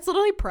 That's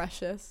literally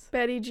precious.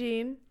 Betty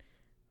Jean.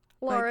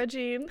 Laura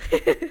Jean.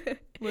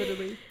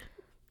 Literally.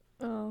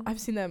 Oh. I've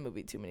seen that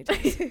movie too many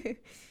times.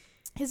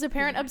 His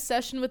apparent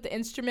obsession with the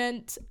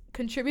instrument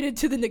contributed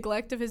to the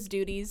neglect of his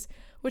duties,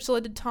 which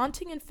led to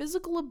taunting and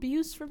physical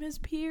abuse from his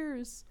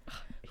peers,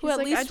 who He's at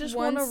like, least I just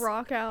want to once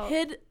rock out.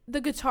 hid the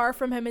guitar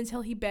from him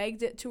until he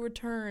begged it to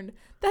return.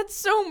 That's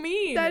so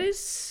mean. That is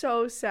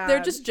so sad. They're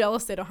just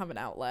jealous they don't have an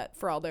outlet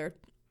for all their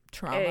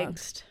trauma.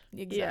 angst.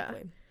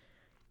 Exactly.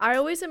 I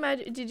always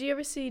imagine... Did you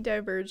ever see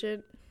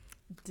Divergent?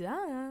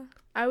 Duh.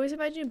 I always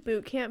imagine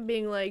boot camp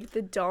being like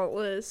the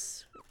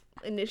dauntless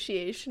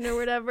initiation or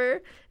whatever.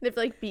 And they have to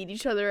like beat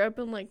each other up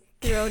and like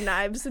throw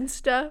knives and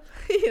stuff,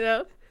 you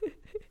know?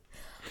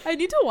 I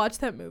need to watch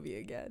that movie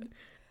again.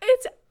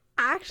 It's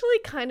actually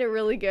kind of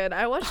really good.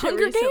 I watched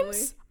Hunger it recently.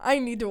 Games? I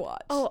need to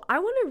watch. Oh, I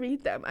want to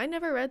read them. I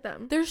never read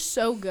them. They're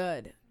so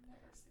good.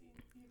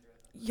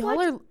 Y'all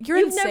What? are... You're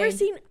You've insane. never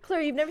seen...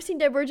 Claire, you've never seen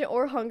Divergent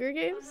or Hunger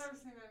Games? I've never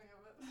seen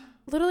any of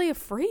it. Literally a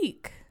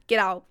freak. Get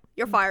out.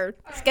 You're fired.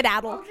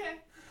 Skedaddle. Okay.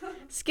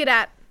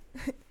 Skedat.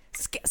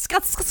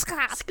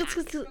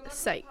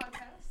 Psych.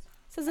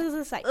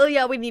 Podcast. Oh,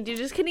 yeah, we need you.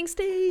 Just kidding.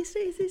 Stay.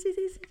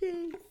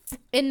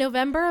 In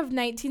November of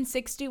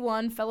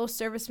 1961, fellow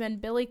serviceman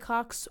Billy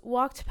Cox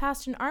walked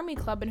past an army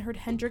club and heard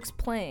Hendrix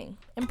playing.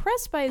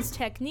 Impressed by his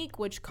technique,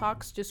 which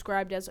Cox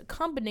described as a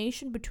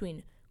combination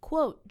between,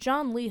 quote,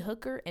 John Lee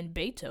Hooker and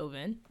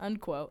Beethoven,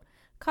 unquote,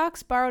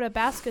 Cox borrowed a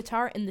bass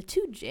guitar and the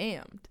two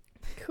jammed.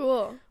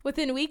 Cool.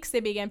 Within weeks, they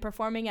began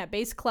performing at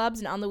bass clubs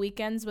and on the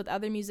weekends with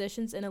other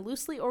musicians in a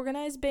loosely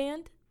organized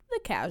band, The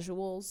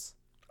Casuals.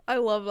 I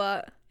love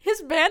that. His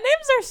band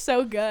names are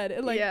so good.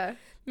 It Yeah.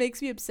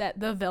 makes me upset.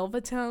 The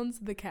Velvetones,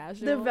 The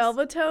Casuals. The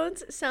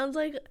Velvetones sounds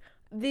like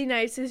the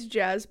nicest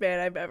jazz band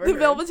I've ever The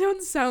heard.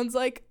 Velvetones sounds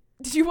like...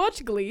 Did you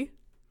watch Glee?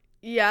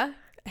 Yeah.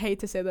 I hate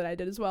to say that I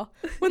did as well.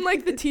 When,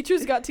 like, the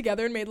teachers got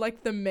together and made,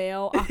 like, the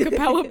male a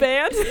cappella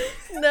band.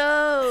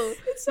 No.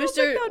 sounds Mr.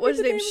 like that would What's be his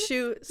the name? name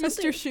Shoe.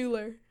 Mr.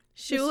 Schuler.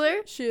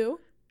 Schuler?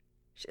 Shoe?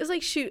 It's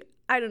like shoot.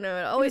 I don't know.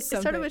 It always it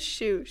started something. with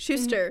shoe.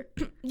 Schuster.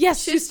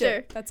 Yes,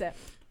 Schuster. Schuster. That's it.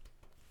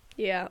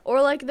 Yeah.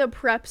 Or like the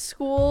prep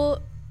school.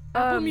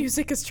 Apple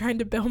Music is trying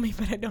to bill me,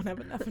 but I don't have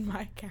enough in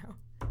my account.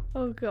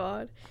 Oh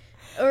God.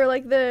 Or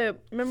like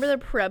remember the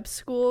prep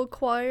school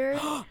choir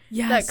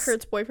Yes. that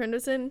Kurt's boyfriend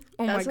was in?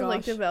 Oh my That's in,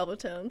 like gosh. the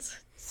Velvetones.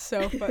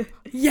 So fun.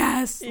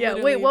 Yes. Yeah.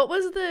 literally. Wait, what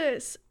was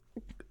the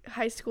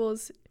high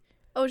school's?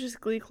 Oh, it's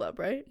just Glee Club,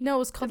 right? No, it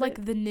was called, Is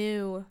like, The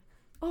New...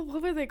 Oh,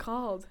 what were they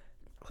called?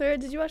 Clara,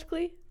 did you watch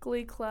Glee?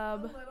 Glee A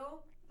Club.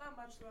 little, not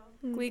much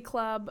though. Glee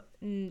Club.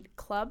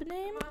 Club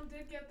name? Mom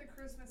did get the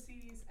Christmas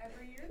CDs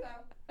every year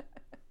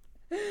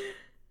though.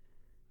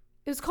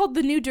 It was called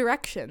The New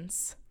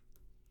Directions.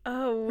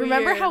 Oh, weird.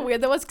 Remember how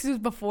weird that was? Because it was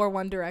before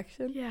One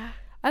Direction. Yeah.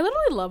 I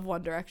literally love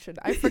One Direction.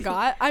 I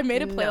forgot. I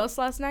made a No. playlist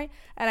last night,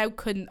 and I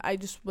couldn't. I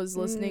just was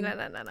listening.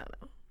 No.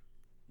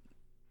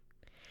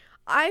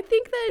 I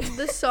think that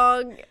the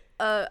song,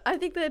 I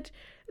think that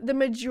the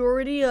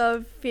majority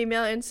of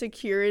female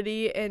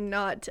insecurity and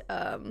not,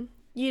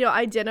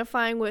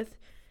 identifying with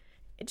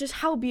just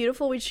how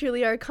beautiful we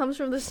truly are comes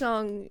from the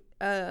song,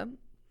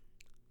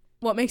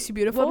 What Makes You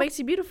Beautiful? What Makes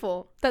You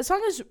Beautiful. That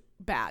song is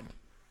bad.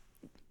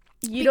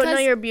 You don't know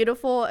Because- you're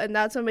beautiful, and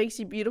that's what makes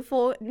you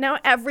beautiful. Now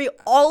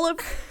all of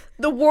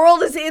the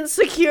world is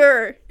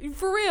insecure.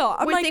 For real.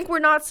 I'm We like, think we're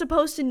not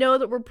supposed to know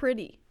that we're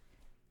pretty.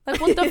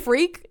 like, what the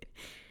freak?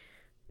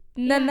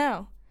 No, Yeah.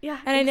 no. Yeah,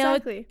 And I know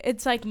exactly.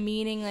 it's like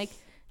meaning, like,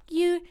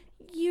 you're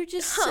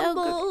just so good.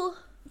 Humble.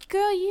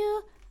 Girl,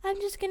 I'm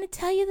just going to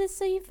tell you this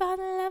so you fall in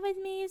love with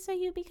me, so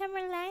you become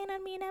reliant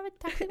on me and have a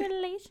toxic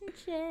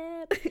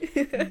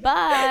relationship.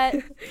 But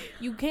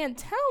you can't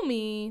tell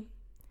me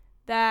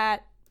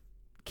that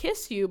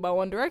Kiss You by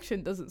One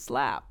Direction doesn't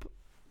slap.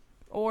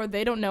 Or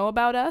they don't know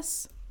about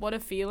us. What a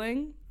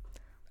feeling.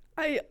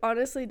 I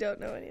honestly don't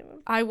know any of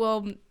them. I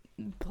will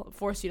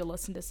force you to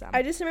listen to some.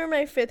 I just remember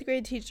my 5th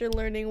grade teacher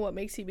learning What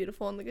Makes You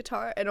Beautiful on the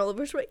guitar, and all of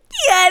us were like,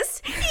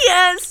 yes,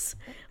 yes,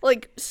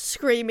 like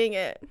screaming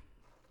it.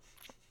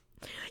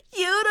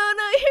 You don't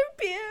know you're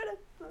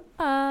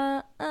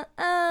beautiful.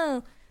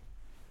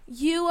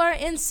 You are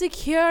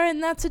insecure,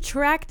 and that's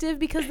attractive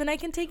because then I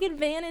can take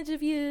advantage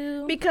of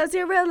you. Because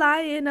you're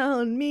relying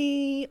on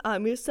me.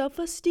 I'm your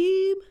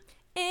self-esteem.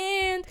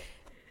 And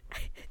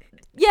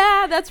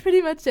yeah, that's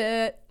pretty much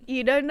it.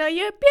 You don't know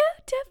you're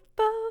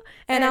beautiful.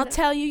 And I'll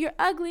tell you you're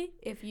ugly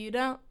if you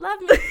don't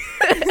love me.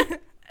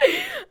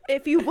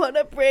 If you want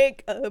to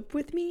break up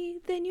with me,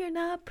 then you're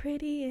not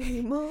pretty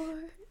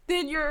anymore.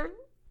 Then you're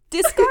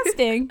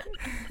disgusting.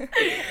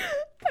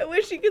 I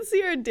wish you could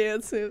see our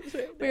dance moves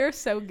right now. We are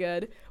so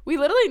good. We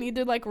literally need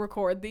to like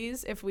record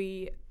these if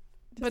we...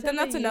 But then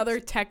that's another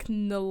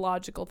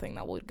technological thing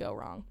that would go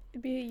wrong.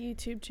 It'd be a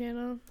YouTube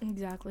channel.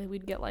 Exactly.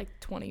 We'd get like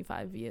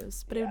 25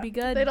 views, but it would be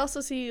good. They'd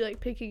also see you like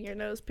picking your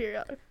nose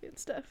periodically and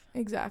stuff.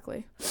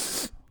 Exactly.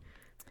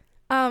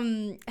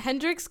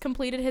 Hendrix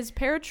completed his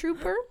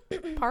paratrooper?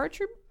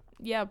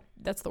 Yeah,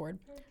 that's the word.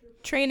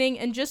 Training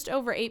in just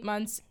over 8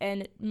 months,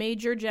 and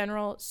Major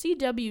General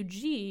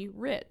C.W.G.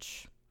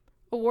 Rich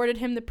awarded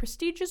him the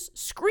prestigious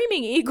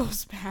Screaming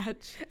Eagles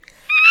badge.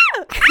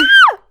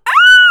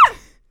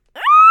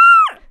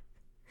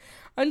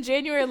 On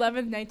January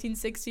 11th,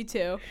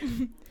 1962.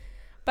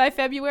 By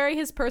February,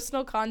 his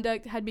personal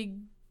conduct had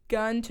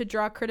begun to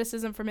draw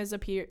criticism from his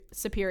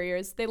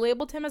superiors. They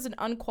labeled him as an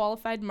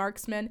unqualified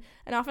marksman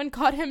and often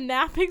caught him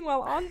napping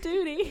while on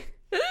duty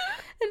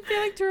and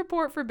failing to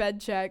report for bed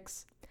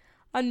checks.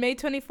 On May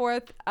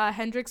 24th,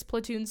 Hendrix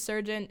platoon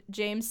sergeant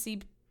James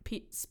C.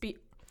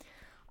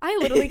 I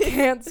literally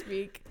can't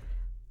speak.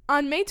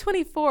 On May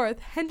 24th,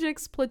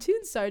 Hendrix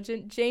platoon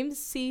sergeant James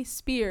C.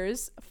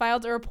 Spears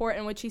filed a report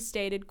in which he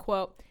stated,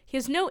 quote, he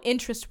has no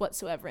interest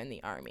whatsoever in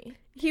the Army.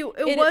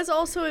 It was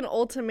also an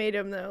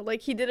ultimatum, though.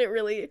 Like, he didn't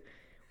really...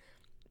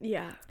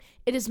 Yeah.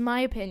 It is my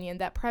opinion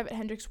that Private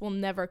Hendrix will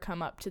never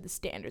come up to the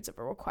standards of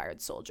a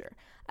required soldier.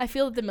 I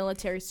feel that the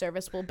military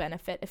service will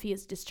benefit if he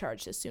is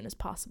discharged as soon as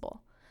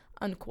possible.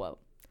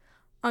 Unquote.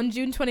 On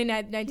June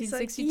 29,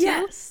 1962, like,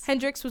 yes!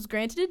 Hendrix was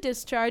granted a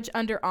discharge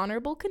under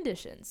honorable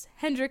conditions.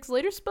 Hendrix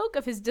later spoke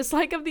of his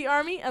dislike of the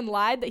Army and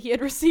lied that he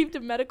had received a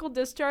medical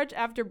discharge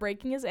after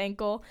breaking his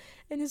ankle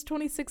in his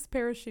 26th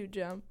parachute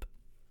jump.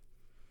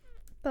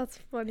 That's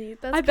funny.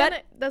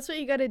 That's what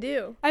you gotta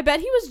do. I bet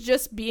he was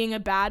just being a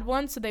bad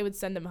one, so they would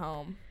send him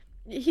home.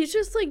 He's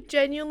just, like,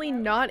 genuinely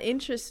not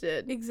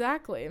interested.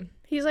 Exactly.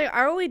 He's like,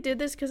 I only did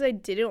this because I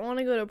didn't want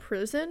to go to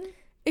prison.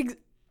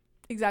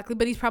 Exactly,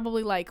 but he's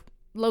probably like,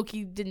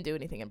 Loki didn't do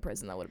anything in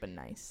prison. That would have been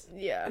nice.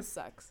 Yeah. This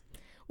sucks.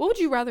 What would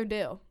you rather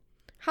do?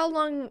 How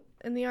long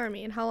in the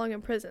Army and how long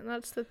in prison?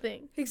 That's the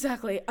thing.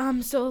 Exactly.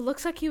 So it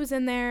looks like he was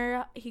in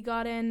there. He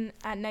got in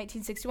at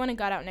 1961 and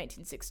got out in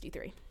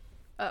 1963.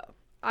 Oh.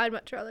 I'd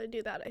much rather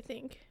do that, I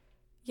think.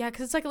 Yeah,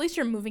 because it's like at least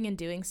you're moving and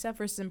doing stuff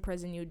versus in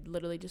prison you'd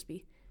literally just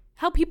be...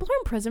 How people are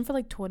in prison for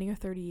like 20 or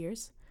 30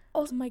 years.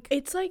 Oh, like,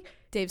 it's like...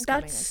 Dave's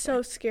coming. That's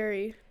so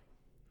scary.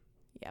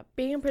 Yep.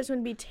 Being in prison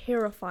would be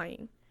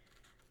terrifying.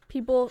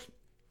 People...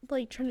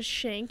 like trying to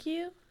shank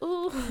you.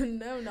 Ooh,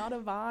 no, not a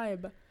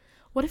vibe.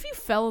 What if you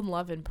fell in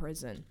love in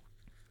prison?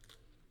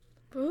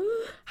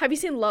 Have you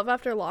seen Love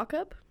After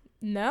Lockup?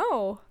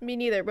 No. Me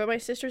neither, but my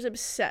sister's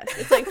obsessed.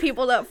 It's like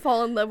people that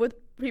fall in love with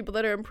people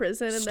that are in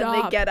prison and then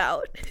they get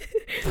out.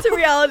 It's a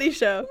reality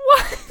show.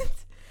 What?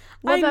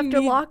 Love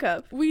After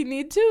Lockup. We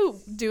need to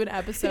do an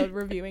episode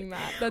reviewing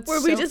that. That's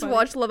where we just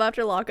watch Love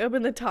After Lockup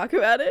and then talk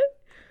about it.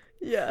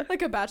 Yeah.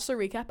 Like a Bachelor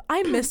recap.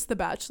 I miss The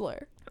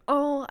Bachelor.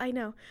 Oh, I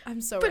know.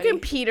 I'm so ready.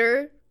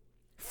 Peter.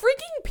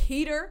 Freaking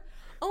Peter.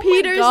 Oh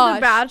Peter's my gosh.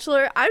 The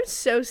Bachelor. I'm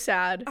so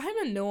sad. I'm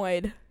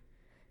annoyed.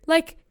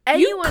 Like,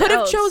 anyone you could have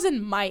else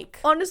chosen Mike.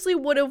 Honestly,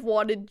 would have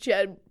wanted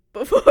Jen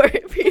before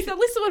Peter. At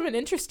least it would have been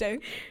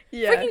interesting.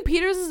 Yeah. Freaking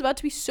Peters is about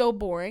to be so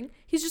boring.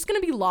 He's just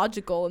going to be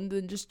logical and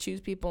then just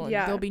choose people and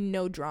there'll be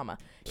no drama.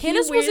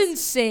 Hannah's was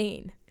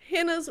insane.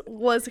 Hannah's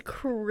was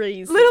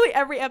crazy. Literally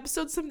every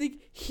episode something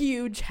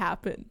huge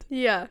happened.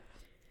 Yeah.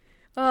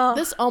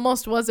 This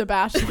almost was a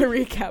Bachelor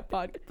recap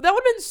podcast. That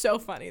would have been so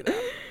funny,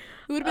 though.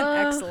 We would have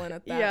been excellent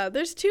at that. Yeah,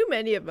 there's too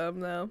many of them,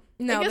 though.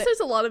 No, I guess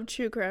there's a lot of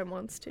true crime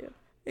ones, too.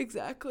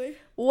 Exactly.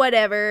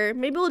 Whatever.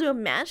 Maybe we'll do a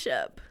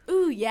mashup.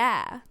 Ooh,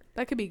 yeah.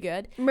 That could be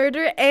good.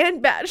 Murder and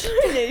Bachelor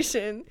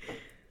Nation.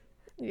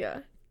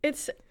 Yeah.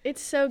 It's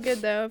so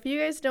good, though. If you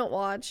guys don't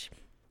watch,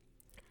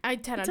 I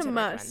 10 it's out of 10 a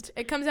must. Recommend.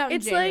 It comes out in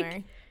January.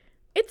 Like,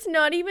 it's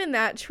not even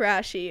that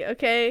trashy,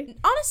 okay?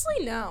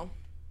 Honestly, no.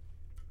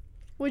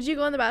 Would you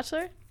go on The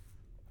Bachelor?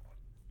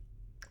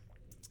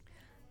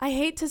 I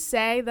hate to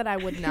say that I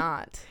would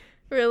not.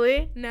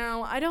 Really?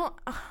 No, I don't.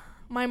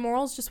 My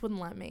morals just wouldn't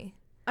let me.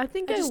 I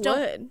think I just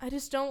would. I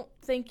just don't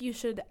think you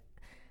should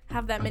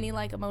have that many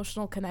like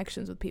emotional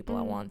connections with people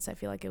at once. I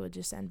feel like it would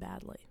just end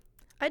badly.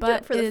 I'd do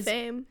it for the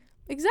fame.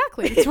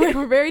 Exactly. That's why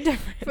we're very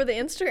different. For the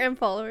Instagram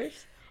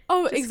followers.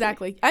 Oh,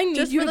 exactly. I need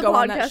just you for to the go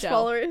on that podcast show.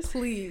 followers.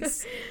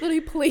 Please.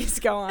 Literally, please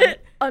go on.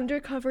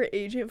 Undercover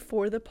agent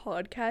for the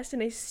podcast,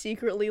 and I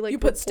secretly like you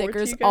put report to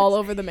stickers you guys. all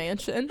over the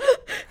mansion.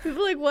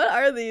 People are like, what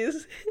are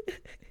these?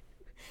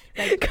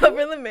 Like,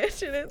 cover the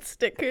mansion in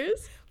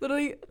stickers.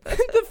 Literally,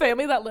 the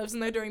family that lives in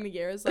there during the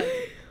year is like,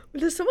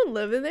 Does someone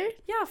live in there?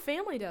 yeah,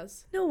 family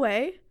does. No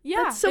way.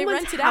 Yeah, That's they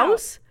someone's rent it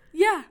house. out.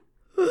 Yeah.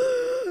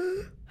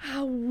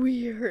 How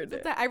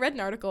weird. I read an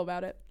article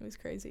about it. It was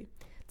crazy.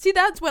 See,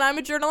 that's when I'm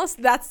a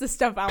journalist. That's the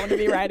stuff I want to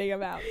be writing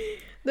about.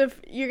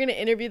 You're gonna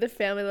interview the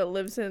family that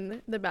lives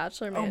in the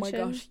Bachelor Mansion. Oh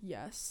my gosh,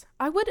 yes.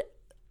 I would.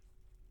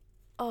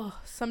 Oh,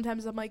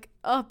 sometimes I'm like,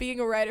 being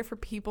a writer for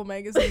People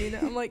magazine.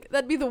 I'm like,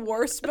 that'd be the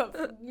worst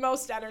but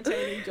most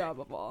entertaining job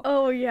of all.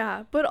 Oh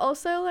yeah, but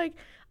also like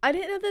I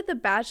didn't know that the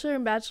Bachelor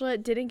and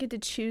Bachelorette didn't get to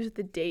choose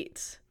the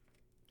dates.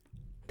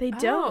 They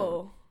don't.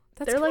 Oh,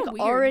 that's They're like weird.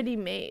 already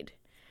made,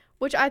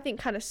 which I think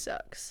kind of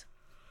sucks.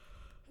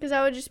 Because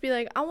I would just be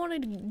like, I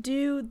want to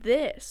do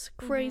this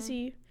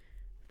crazy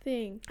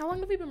thing. How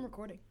long have we been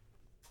recording?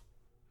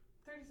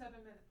 37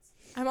 minutes.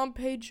 I'm on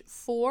page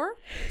 4,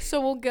 so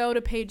we'll go to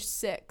page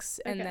 6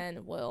 and Okay.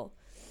 then we'll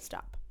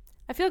stop.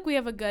 I feel like we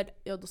have a good.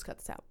 You'll just cut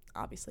this out,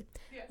 obviously.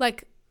 Yeah.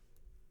 Like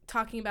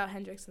talking about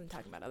Hendrix and then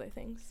talking about other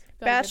things. Got a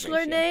good Bachelor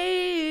ratio.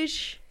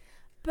 Nation.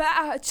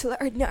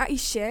 Bachelor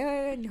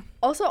Nation.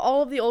 Also,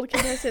 all of the old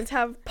contestants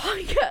have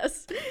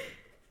podcasts.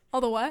 All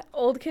the what?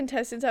 Old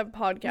contestants have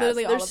podcasts.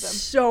 Literally all There's of them.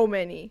 so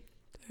many.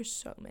 There's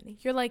so many.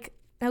 You're like,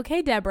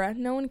 okay, Deborah,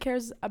 no one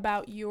cares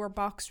about your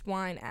boxed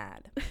wine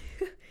ad.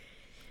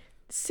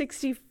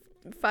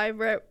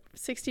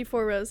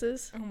 64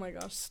 roses. Oh my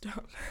gosh,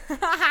 stop.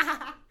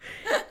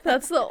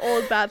 That's the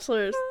old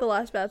Bachelor's, the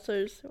last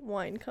Bachelor's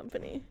wine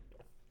company.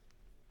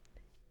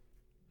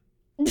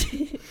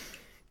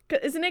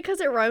 Isn't it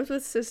because it rhymes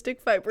with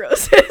cystic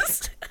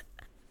fibrosis?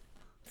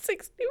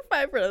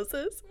 65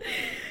 roses.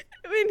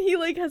 I mean, he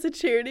like has a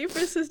charity for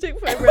cystic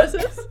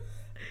fibrosis.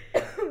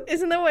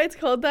 Isn't that why it's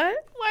called that?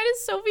 Why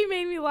does Sophie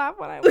make me laugh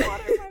when I have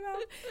water in my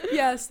mouth?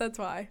 Yes, that's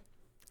why.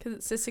 Because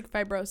it's cystic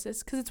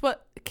fibrosis. Because it's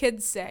what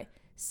kids say.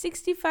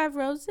 65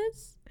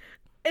 roses?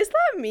 Is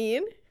that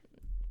mean?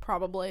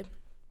 Probably.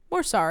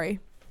 We're sorry.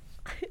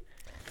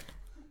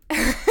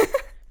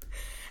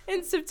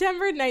 In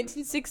September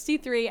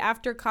 1963,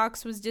 after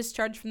Cox was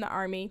discharged from the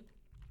Army,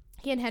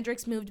 he and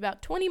Hendrix moved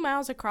about 20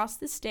 miles across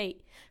the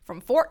state,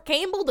 from Fort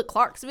Campbell to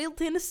Clarksville,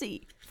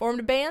 Tennessee, formed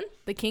a band,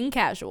 the King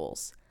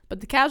Casuals. But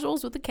the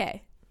Casuals with a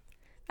K.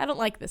 I don't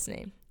like this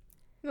name.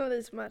 Not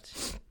as much.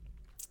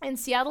 In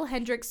Seattle,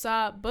 Hendrix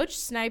saw Butch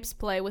Snipes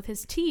play with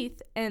his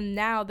teeth, and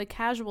now the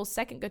Casuals'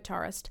 second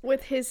guitarist.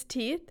 With his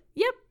teeth?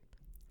 Yep.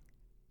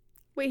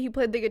 Wait, he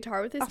played the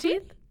guitar with his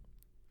teeth?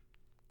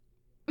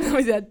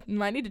 I said,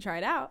 might need to try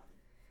it out.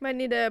 Might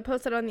need to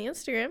post that on the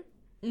Instagram.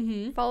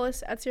 Mm-hmm. Follow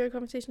us at Zero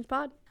Conversations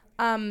Pod.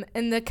 And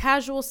the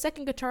Casual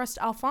second guitarist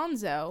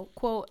Alfonso,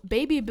 quote,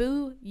 Baby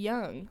Boo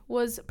Young,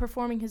 was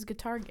performing his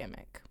guitar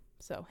gimmick.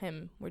 So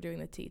we're doing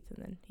the teeth, and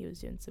then he was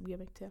doing some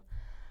gimmick too.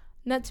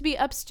 Not to be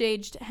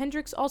upstaged,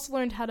 Hendrix also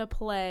learned how to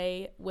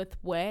play with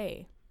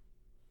Way.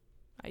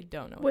 I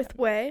don't know. With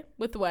Way?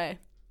 With Way.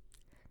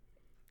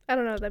 I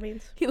don't know what that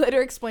means. He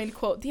later explained,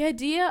 quote, the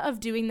idea of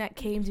doing that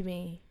came to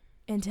me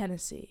in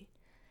Tennessee.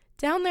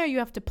 Down there you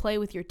have to play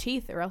with your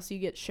teeth or else you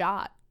get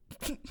shot.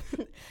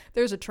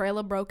 There's a trail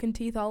of broken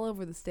teeth all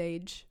over the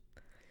stage.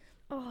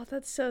 Oh,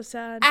 that's so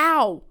sad.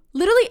 Ow!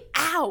 Literally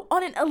ow!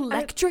 On an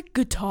electric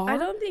guitar? I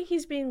don't think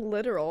he's being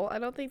literal. I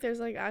don't think there's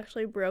like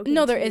actually broken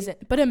No, there teeth.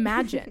 isn't. But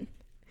imagine.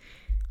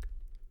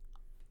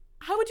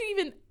 How would you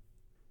even...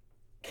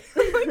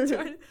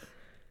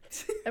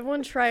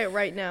 Everyone try it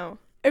right now.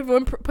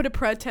 Everyone put a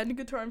pretend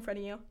guitar in front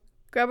of you.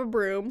 Grab a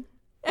broom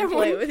and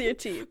Everyone play it with your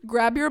teeth.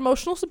 Grab your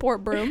emotional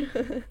support broom.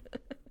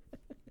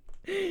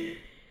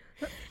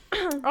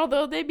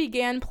 Although they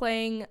began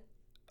playing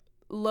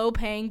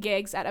low-paying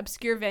gigs at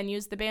obscure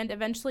venues, the band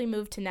eventually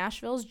moved to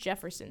Nashville's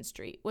Jefferson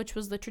Street, which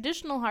was the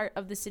traditional heart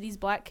of the city's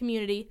black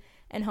community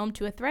and home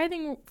to a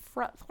thriving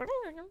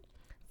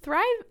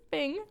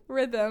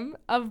rhythm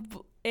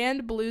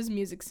and blues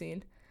music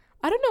scene.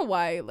 I don't know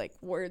why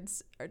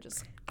words are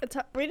just...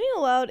 Reading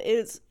aloud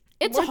is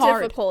more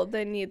hard. difficult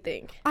than you'd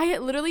think. I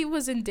literally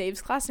was in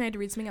Dave's class and I had to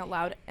read something out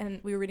loud and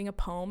we were reading a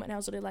poem and I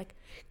was literally like...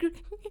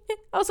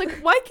 I was like,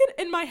 why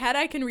can... In my head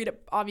I can read it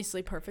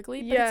obviously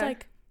perfectly, but it's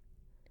like...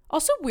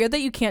 Also weird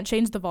that you can't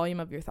change the volume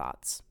of your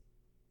thoughts.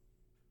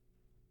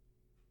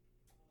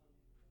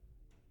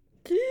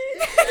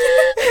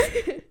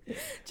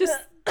 Just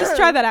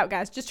try that out,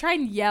 guys. Just try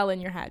and yell in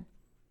your head.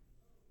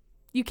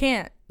 You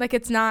can't.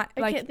 It's not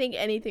I can't think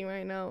anything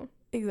right now.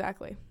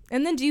 Exactly.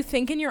 And then do you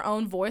think in your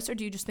own voice or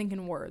do you just think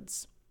in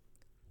words?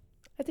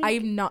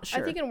 I'm not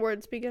sure. I think in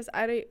words because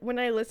when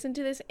I listen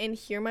to this and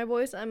hear my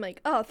voice, I'm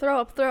like, oh, throw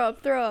up, throw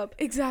up, throw up.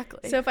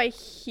 Exactly. So if I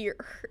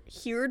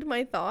heard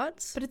my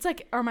thoughts, but it's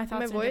like, are my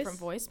thoughts in voice? a different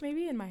voice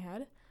maybe in my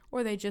head? Or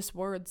are they just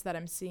words that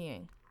I'm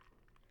seeing?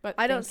 But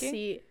I don't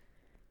see.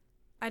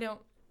 I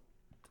don't.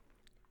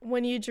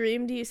 When you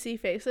dream, do you see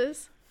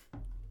faces?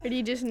 Or do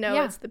you just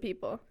know it's the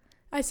people?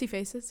 I see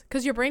faces.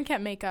 Because your brain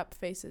can't make up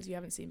faces you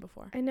haven't seen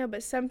before. I know,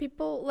 but some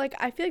people, like,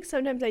 I feel like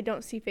sometimes I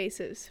don't see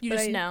faces. You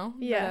just know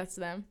that that's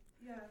them.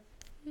 Yeah.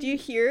 Do you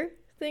hear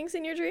things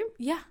in your dream?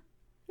 Yeah.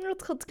 No,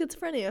 it's called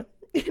schizophrenia.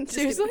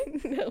 Seriously?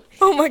 No.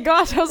 Oh my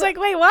gosh. I was like,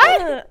 wait,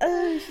 what?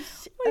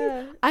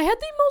 I had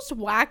the most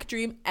whack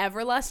dream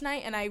ever last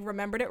night, and I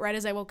remembered it right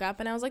as I woke up,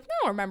 and I was like,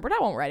 no, I remembered. I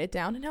won't write it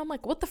down. And now I'm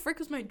like, what the frick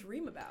was my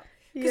dream about?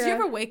 Because you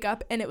ever wake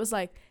up, and it was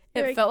like,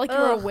 it felt like you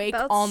were awake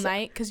all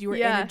night because you were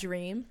in a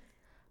dream.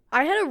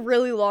 I had a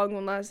really long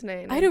one last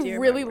night. I had a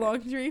really long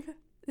dream.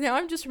 Now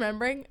I'm just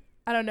remembering.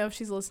 I don't know if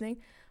she's listening,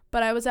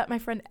 but I was at my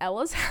friend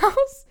Ella's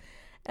house,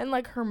 and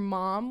like her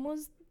mom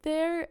was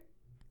there.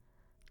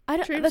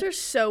 Dreams are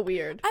so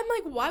weird. I'm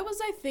like, why was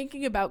I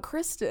thinking about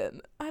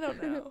Kristen? I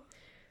don't know.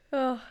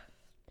 Oh.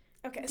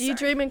 Okay. Do you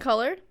dream in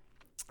color?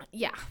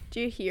 Yeah.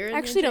 Do you hear? I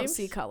actually don't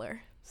see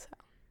color. So.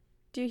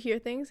 Do you hear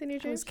things in your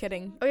dreams? I was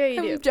kidding. Oh yeah,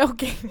 you do. I'm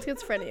joking.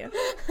 Schizophrenia.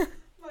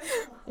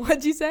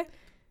 What'd you say?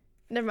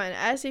 Never mind.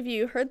 I asked if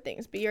you heard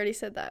things, but you already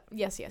said that.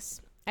 Yes.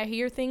 I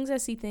hear things. I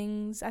see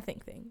things. I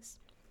think things.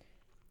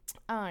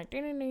 Let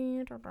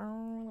me go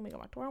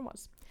back to where I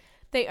was.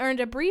 They earned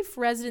a brief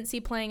residency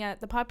playing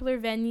at the popular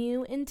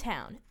venue in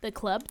town, the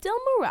Club del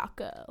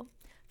Morocco.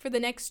 For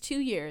the next 2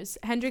 years,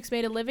 Hendrix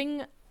made a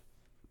living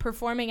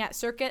performing at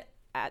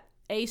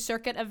a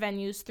circuit of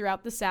venues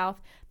throughout the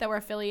South that were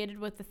affiliated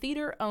with the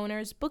Theater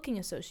Owners Booking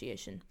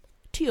Association,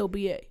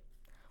 TOBA,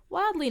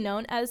 widely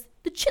known as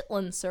the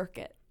Chitlin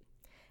Circuit.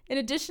 In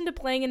addition to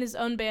playing in his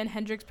own band,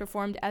 Hendrix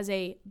performed as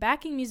a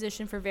backing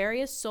musician for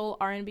various soul,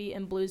 R&B,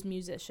 and blues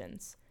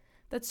musicians.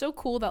 That's so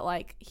cool that,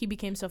 like, he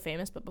became so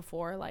famous, but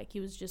before, like, he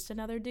was just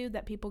another dude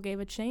that people gave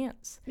a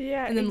chance.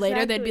 Yeah, and then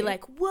later they'd be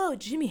like, whoa,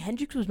 Jimi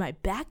Hendrix was my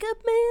backup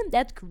man?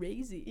 That's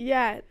crazy.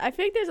 Yeah, I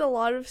think there's a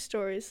lot of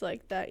stories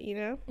like that, you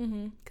know?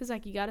 Mm-hmm. Because,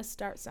 like, you got to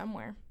start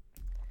somewhere.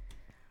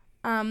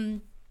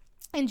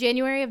 In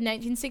January of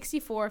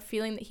 1964,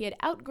 feeling that he had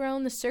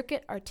outgrown the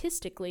circuit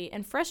artistically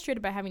and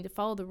frustrated by having to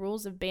follow the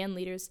rules of band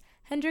leaders,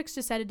 Hendrix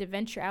decided to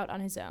venture out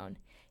on his own.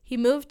 He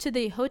moved to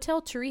the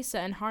Hotel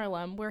Teresa in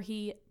Harlem, where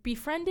he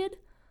befriended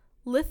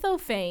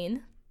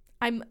Lithophane.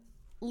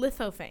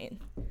 Lithophane.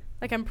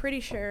 Like, I'm pretty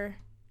sure.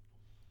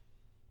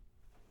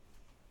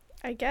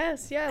 I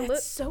guess, yeah.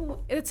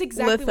 It's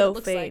exactly what it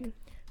looks like.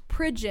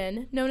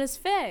 Pridgeon, known as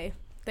Faye.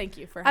 Thank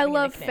you for having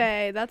a nickname.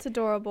 Faye. That's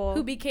adorable.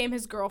 Who became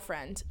his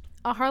girlfriend.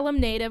 A Harlem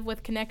native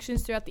with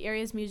connections throughout the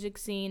area's music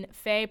scene,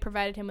 Faye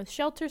provided him with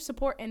shelter,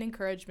 support, and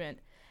encouragement.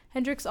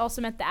 Hendrix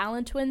also met the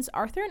Allen twins,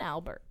 Arthur and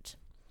Albert.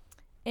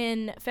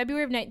 In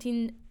February of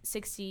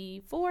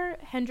 1964,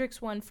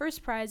 Hendrix won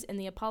first prize in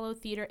the Apollo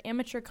Theater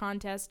Amateur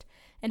Contest,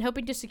 and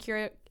hoping to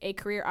secure a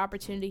career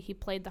opportunity, he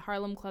played the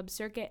Harlem Club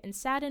circuit and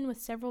sat in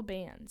with several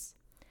bands.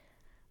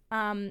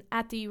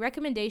 At the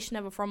recommendation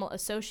of a former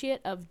associate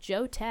of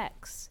Joe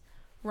Tex,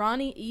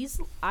 Ronnie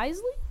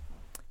Isley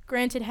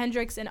granted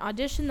Hendrix an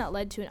audition that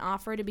led to an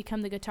offer to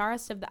become the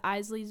guitarist of the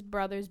Isley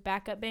Brothers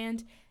backup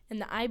band in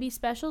the IB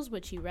Specials,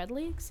 which he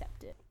readily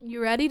accepted.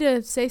 You ready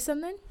to say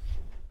something?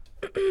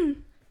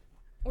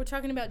 We're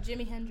talking about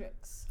Jimi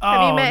Hendrix.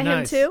 Have you met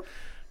him too?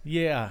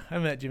 Yeah, I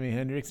met Jimi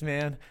Hendrix,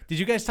 man. Did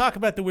you guys talk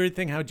about the weird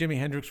thing how Jimi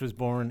Hendrix was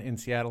born in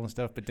Seattle and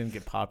stuff, but didn't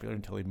get popular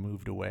until he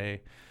moved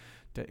away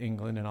to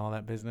England and all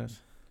that business?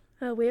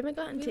 Oh, we haven't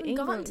gotten to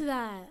England. Gotten to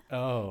that.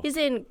 Oh. He's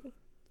in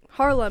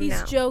Harlem now.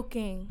 He's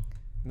joking.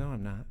 No,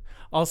 I'm not.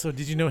 Also,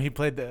 did you know he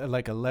played a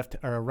left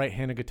or a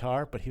right-handed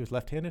guitar, but he was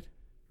left-handed?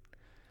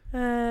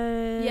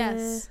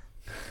 Yes.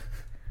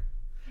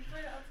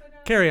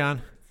 Carry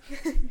on.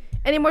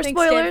 Any more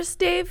spoilers,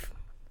 Dave?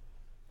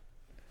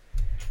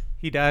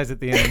 He dies at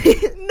the end.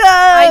 No!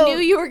 I knew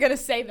you were going to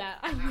say that.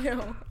 I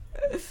knew.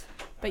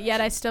 But yet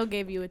I still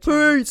gave you a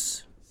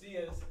chance. See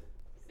ya.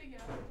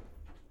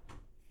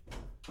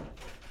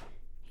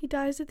 He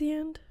dies at the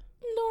end?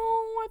 No,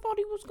 I thought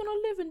he was going to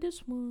live in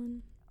this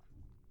one.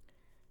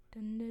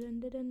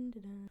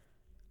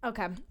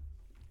 Okay.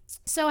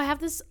 So I have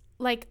this,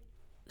 like,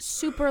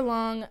 super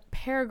long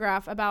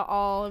paragraph about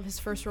all of his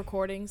first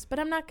recordings, but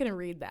I'm not going to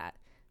read that.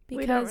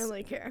 We don't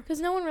really care.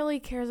 Because no one really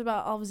cares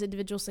about all of his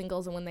individual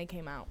singles and when they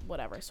came out,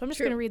 whatever. So I'm just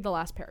going to read the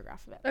last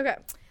paragraph of it. Okay.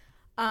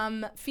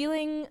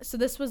 So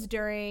this was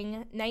during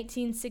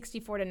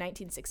 1964 to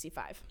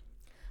 1965.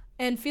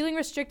 And feeling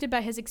restricted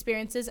by his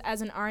experiences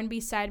as an R&B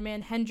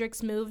sideman,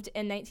 Hendrix moved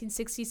in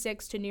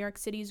 1966 to New York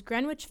City's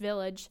Greenwich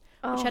Village,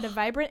 which had a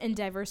vibrant and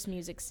diverse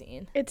music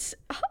scene.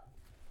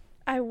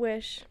 I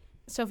wish.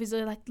 Sophie's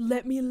like,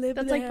 let me live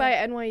That's there. like by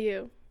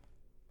NYU.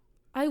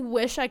 I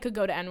wish I could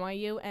go to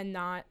NYU and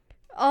not.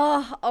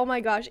 Oh my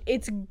gosh.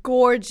 It's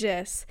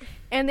gorgeous.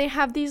 And they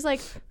have these,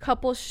 like,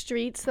 couple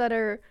streets that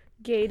are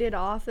gated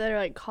off that are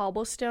like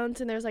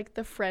cobblestones, and there's like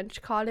the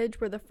French cottage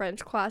where the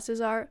French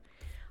classes are.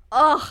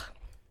 Ugh.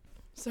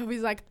 So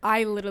he's like,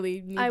 I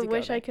literally need I to go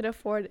wish there. I could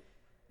afford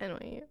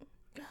NYU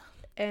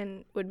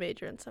and would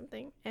major in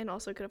something, and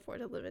also could afford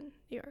to live in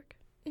New York.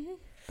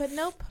 But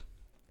nope.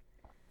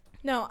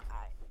 No,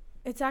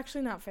 it's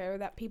actually not fair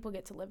that people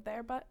get to live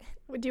there, but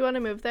Do you want to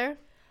move there?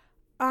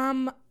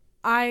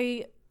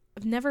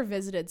 I've never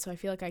visited, so I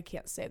feel like I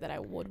can't say that I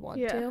would want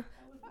to.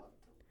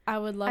 I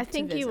would love to I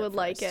think you visit would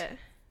like first. it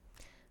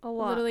a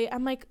lot. Literally,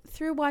 I'm like,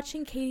 through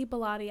watching Katie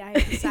Bellotti, I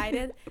have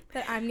decided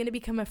that I'm going to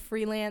become a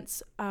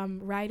freelance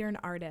writer and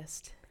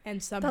artist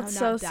and somehow That's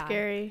not so die.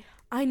 scary.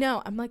 I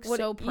know. I'm like What,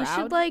 so proud. You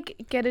should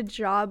like get a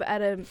job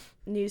at a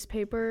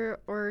newspaper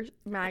or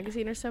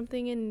magazine or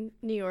something in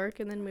New York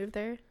and then move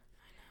there.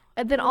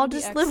 And then That I'll would be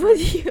just live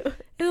with you.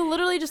 It'll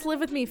literally just live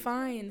with me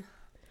fine.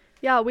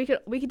 Yeah, we could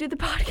do the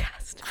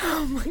podcast.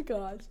 Oh my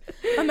gosh.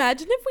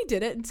 Imagine if we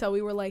did it until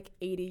we were like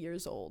 80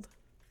 years old.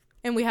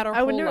 And we had our I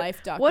whole wonder,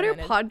 life what are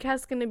documented.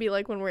 podcasts going to be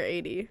like when we're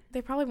 80?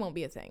 They probably won't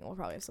be a thing. We'll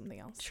probably have something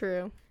else.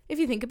 True. If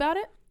you think about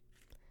it.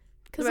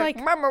 Because They're like,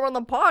 remember when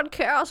the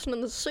podcast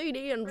and the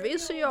CD and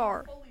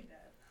VCR.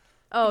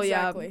 Oh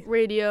Exactly. yeah,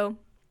 radio.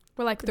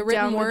 we're like the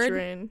written down word. the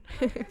drain.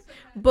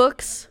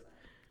 Books.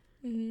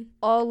 Mhm.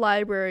 All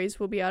libraries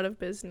will be out of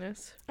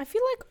business. I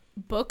feel like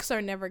books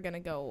are never going to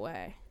go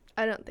away.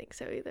 I don't think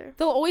so either.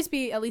 They'll always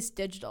be at least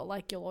digital.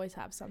 Like you'll always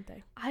have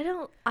something. I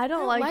don't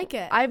don't like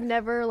it. I've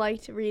never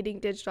liked reading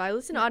digital. I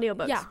listen to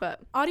audiobooks, Yeah. but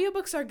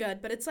Audiobooks are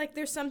good, but it's like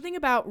there's something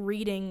about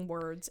reading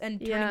words and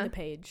turning Yeah. the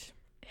page.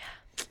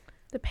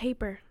 the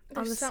paper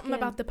on the There's something skin.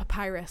 about the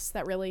papyrus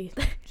that really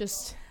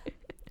just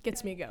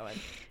gets me going.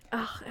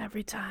 Oh,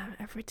 every time.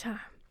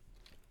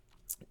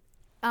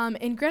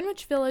 In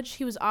Greenwich Village,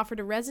 he was offered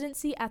a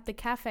residency at the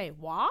Cafe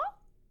Wa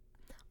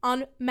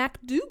on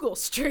MacDougal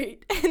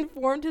Street and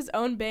formed his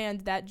own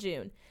band that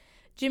June.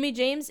 Jimmy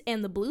James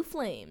and the Blue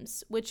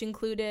Flames, which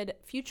included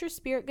future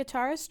Spirit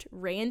guitarist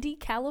Randy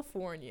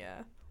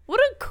California. What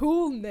a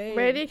cool name.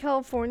 Randy,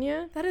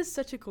 California. That is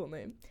such a cool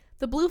name.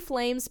 The Blue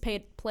Flames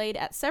played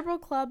at several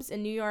clubs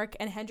in New York,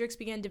 and Hendrix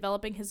began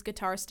developing his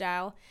guitar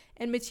style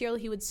and material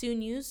he would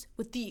soon use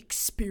with the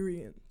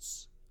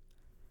Experience.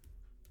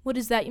 What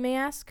is that, you may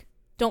ask?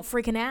 Don't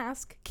freaking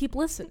ask. Keep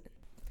listening.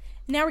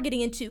 Now we're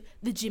getting into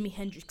the Jimi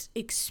Hendrix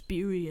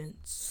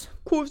Experience.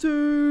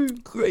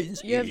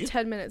 Crazy. You have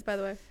 10 minutes, by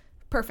the way.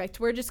 Perfect.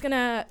 We're just going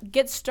to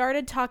get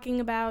started talking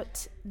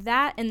about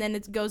that, and then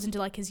it goes into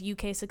like his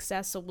UK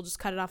success, so we'll just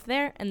cut it off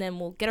there, and then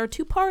we'll get our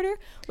two-parter,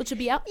 which will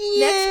be out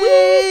next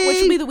week,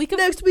 which will be the week of...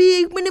 Next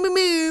week.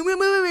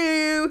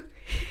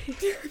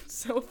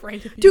 So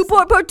afraid of you.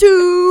 Two-part part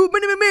 2. By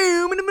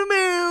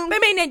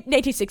May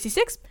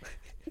 1966,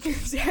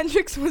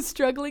 Hendrix was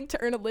struggling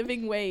to earn a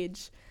living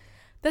wage.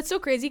 That's so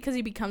crazy because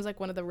he becomes like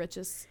one of the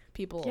richest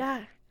people.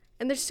 Yeah.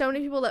 And there's so many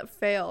people that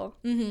fail.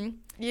 Mm-hmm.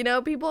 You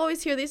know, people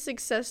always hear these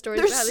success stories.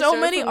 There's about how they so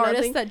started many from artists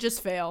nothing. that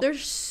just fail.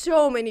 There's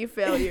so many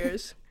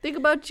failures. Think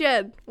about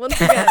Jed once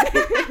again.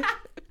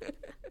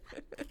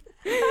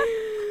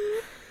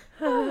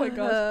 Oh my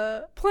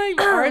gosh. Playing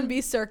the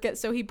R&B circuit,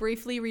 so he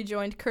briefly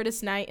rejoined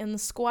Curtis Knight and the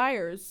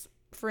Squires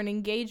for an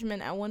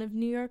engagement at one of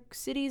New York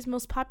City's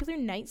most popular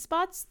night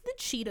spots, the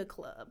Cheetah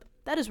Club.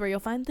 That is where you'll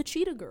find the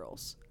Cheetah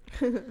Girls.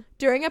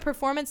 During a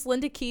performance,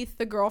 Linda Keith,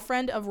 the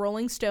girlfriend of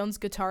Rolling Stones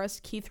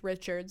guitarist Keith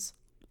Richards,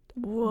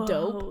 Whoa.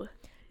 dope,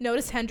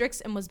 noticed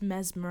Hendrix and was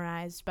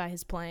mesmerized by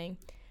his playing.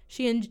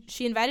 She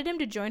invited him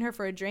to join her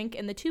for a drink,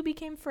 and the two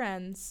became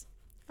friends.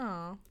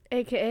 Aw.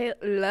 AKA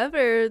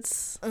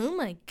lovers. Oh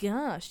my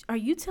gosh. Are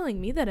you telling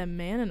me that a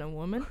man and a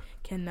woman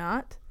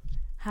cannot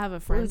have a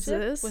friendship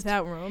Resist?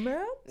 without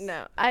romance?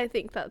 No, I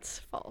think that's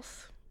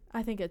false.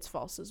 I think it's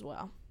false as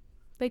well.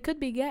 They could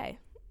be gay.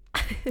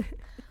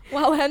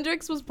 While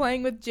Hendrix was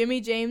playing with Jimmy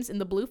James and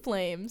the Blue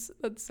Flames,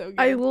 that's so good.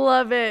 I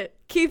love it.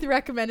 Keith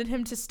recommended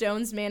him to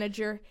Stone's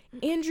manager,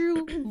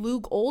 Andrew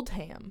Loog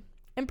Oldham,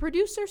 and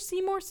producer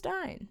Seymour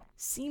Stein.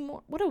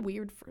 Seymour, what a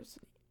weird first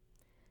name.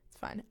 It's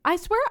fine. I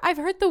swear I've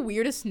heard the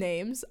weirdest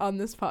names on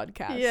this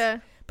podcast. Yeah.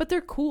 But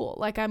they're cool.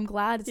 Like, I'm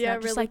glad it's Yeah,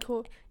 not just really like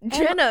cool.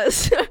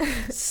 Jenna's.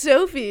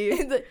 Sophie.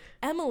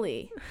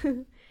 Emily.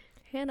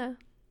 Hannah.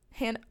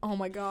 Hannah. Oh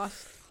my gosh.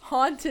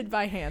 Haunted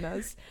by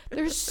Hannahs.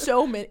 There's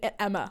so many.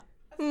 Emma.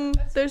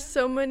 There's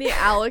so many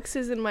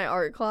Alexes in my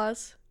art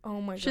class. Oh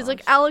my gosh. She's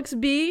like Alex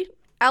B,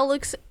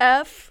 Alex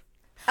F,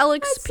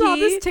 Alex I P. saw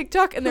this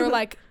TikTok and they were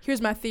like,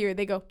 here's my theory.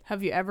 They go,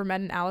 have you ever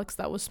met an Alex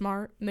that was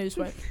smart? And they just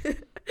went.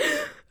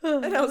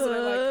 And I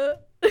was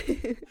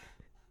like,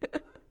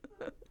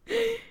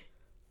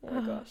 oh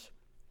my gosh.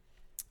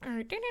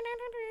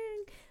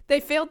 They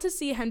failed to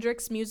see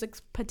Hendrix's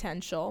music's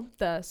potential,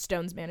 the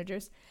Stones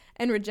managers,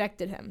 and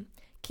rejected him.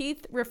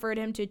 Keith referred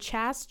him to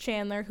Chas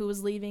Chandler, who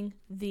was leaving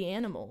The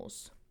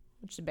Animals,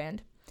 which is a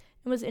band,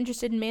 and was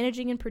interested in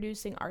managing and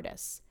producing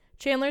artists.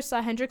 Chandler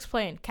saw Hendrix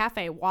play in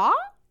Cafe Wa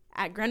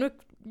at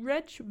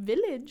Greenwich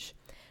Village,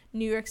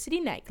 New York City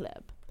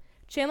nightclub.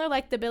 Chandler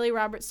liked the Billy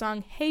Roberts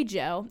song Hey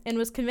Joe and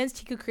was convinced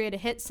he could create a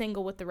hit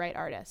single with the right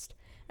artist.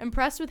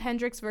 Impressed with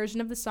Hendrix'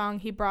 version of the song,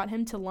 he brought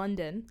him to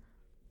London.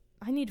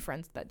 I need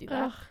friends that do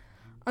that. Ugh.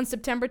 On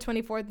September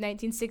 24th,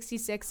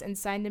 1966, and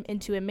signed him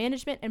into a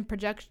management and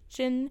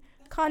production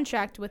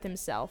contract with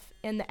himself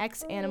and the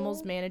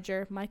ex-Animals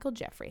manager, Michael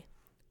Jeffrey.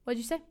 What'd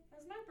you say?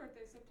 That's my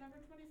birthday, September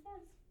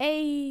 24th.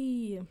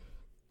 Hey.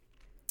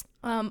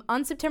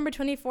 On September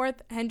 24th,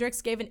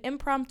 Hendrix gave an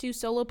impromptu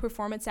solo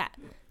performance at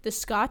the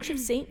Scotch of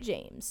St.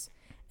 James,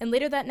 and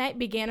later that night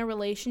began a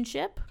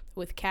relationship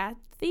with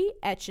Kathy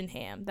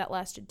Etchingham that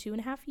lasted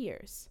 2.5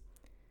 years.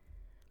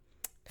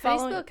 How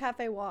do you spell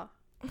Cafe Wa?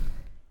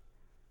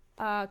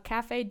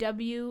 Cafe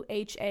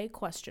WHA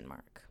question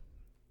mark.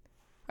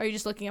 Are you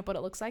just looking up what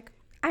it looks like?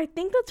 I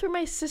think that's where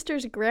my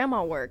sister's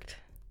grandma worked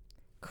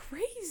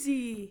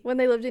Crazy. when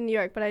they lived in New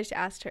York, but I just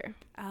asked her.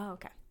 Oh,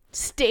 okay.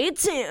 Stay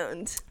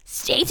tuned.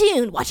 Stay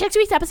tuned. Watch next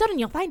week's episode and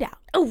you'll find out.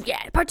 Oh,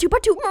 yeah. Part two.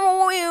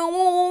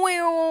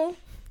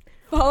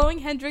 Following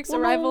Hendrix's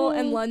arrival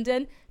in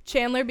London,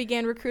 Chandler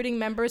began recruiting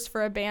members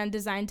for a band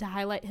designed to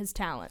highlight his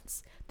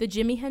talents. The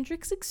Jimi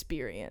Hendrix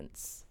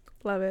Experience.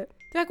 Love it.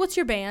 They're like, what's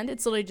your band?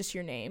 It's literally just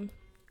your name.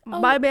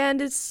 My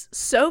band is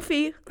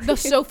Sophie. The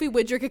Sophie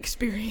Widrick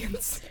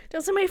Experience.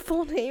 Don't say my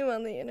full name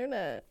on the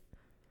internet.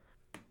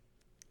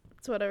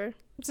 It's whatever.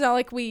 It's not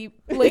like we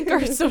link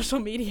our social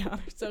media on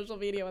our social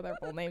media with our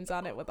full names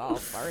on it with all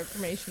of our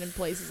information and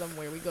places of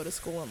where we go to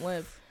school and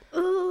live.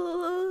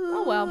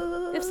 Oh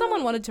well. If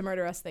someone wanted to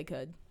murder us, they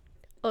could.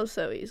 Oh,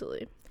 so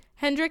easily.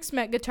 Hendrix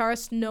met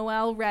guitarist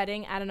Noel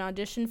Redding at an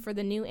audition for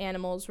the New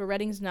Animals, where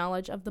Redding's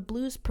knowledge of the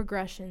blues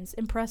progressions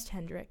impressed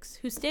Hendrix,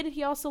 who stated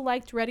he also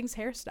liked Redding's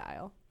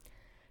hairstyle.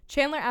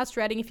 Chandler asked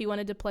Redding if he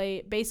wanted to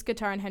play bass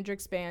guitar in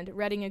Hendrix's band.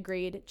 Redding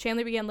agreed.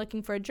 Chandler began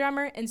looking for a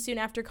drummer and soon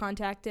after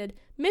contacted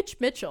Mitch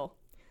Mitchell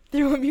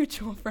through a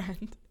mutual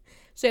friend.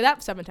 Say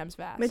that 7 times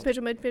fast.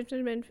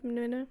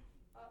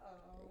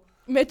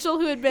 Mitchell,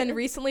 who had been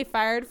recently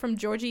fired from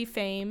Georgie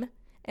fame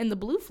and the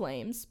Blue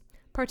Flames,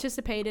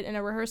 participated in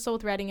a rehearsal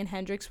with Redding and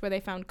Hendrix where they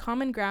found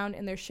common ground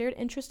in their shared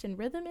interest in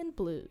rhythm and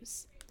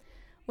blues.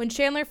 When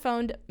Chandler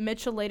phoned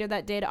Mitchell later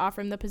that day to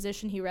offer him the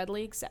position, he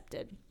readily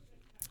accepted.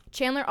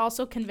 Chandler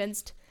also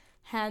convinced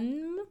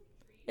Hem.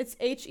 It's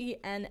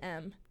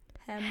Henm.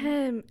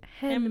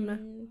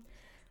 Hem.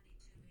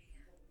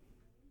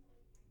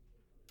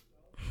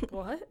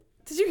 What?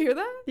 Did you hear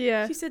that?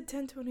 Yeah. She said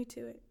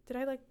 10:22. Did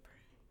I like?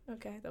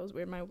 Okay, that was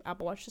weird. My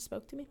Apple Watch just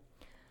spoke to me.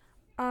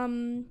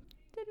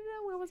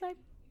 Where was I?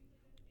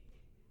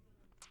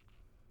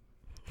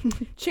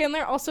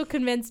 Chandler also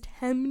convinced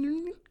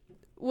Hem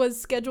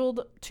was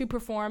scheduled to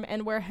perform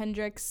and where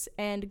Hendrix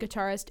and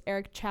guitarist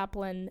Eric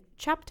Chapton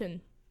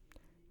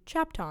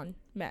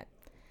met.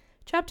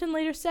 Chapton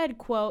later said,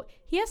 quote,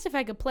 he asked if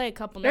I could play a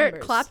couple numbers.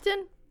 Eric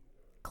Clapton?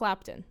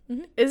 Clapton.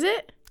 Mm-hmm. Is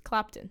it?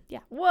 Clapton, yeah.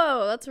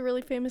 Whoa, that's a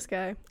really famous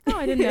guy. Oh,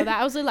 I didn't know that.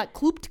 I was like,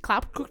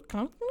 clap.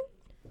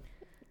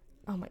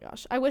 Oh my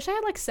gosh. I wish I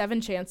had like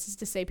 7 chances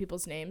to say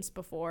people's names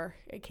before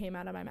it came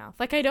out of my mouth.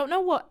 Like, I don't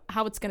know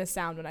how it's going to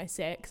sound when I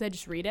say it because I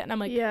just read it and I'm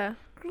like, yeah.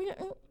 I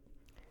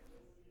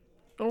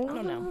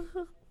don't know.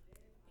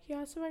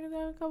 Yeah, so I could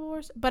have a couple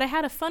words. But I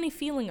had a funny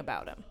feeling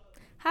about him.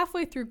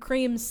 Halfway through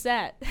Cream's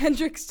set,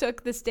 Hendrix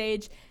took the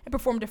stage and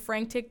performed a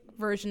frantic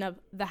version of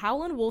the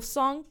Howlin' Wolf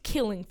song,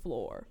 Killing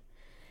Floor.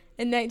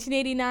 In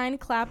 1989,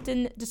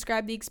 Clapton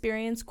described the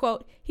experience,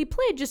 quote, he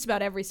played just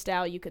about every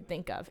style you could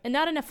think of, and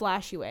not in a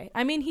flashy way.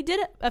 I mean, he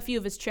did a few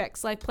of his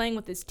tricks, like playing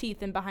with his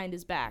teeth and behind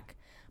his back,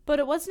 but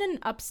it wasn't an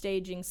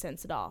upstaging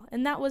sense at all,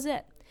 and that was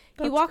it.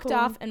 He walked cool.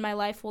 off, and my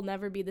life will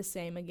never be the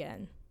same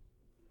again.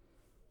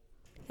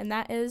 And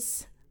that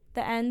is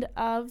the end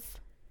of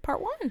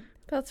part 1.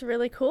 That's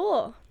really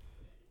cool.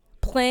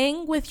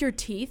 Playing with your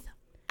teeth.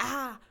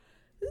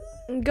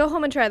 Go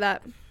home and try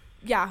that.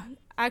 Yeah,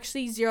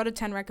 actually 0 to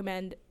 10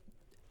 recommend.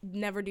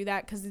 Never do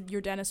that because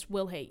your dentist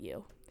will hate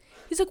you.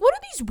 He's like, what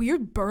are these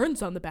weird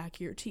burns on the back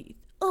of your teeth?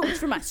 Oh, it's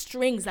for my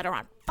strings that are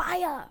on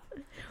fire.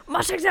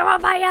 My strings are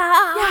on fire.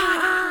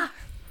 Yeah.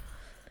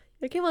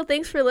 Okay, well,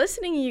 thanks for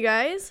listening, you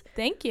guys.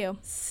 Thank you.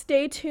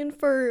 Stay tuned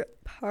for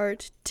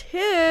part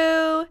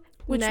 2.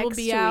 Which next will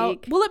be week.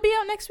 out. Will it be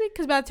out next week?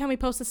 Because by the time we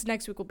post this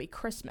next week will be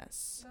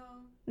Christmas.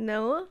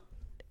 No.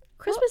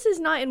 Christmas is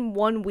not in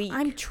 1 week.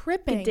 I'm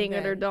tripping. Ding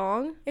it or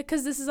dong.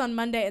 Because this is on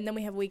Monday and then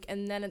we have a week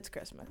and then it's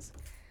Christmas.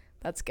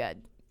 That's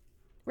good.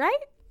 Right?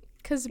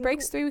 Because the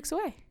break's 3 weeks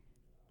away.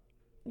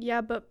 Yeah,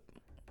 but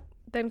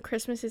then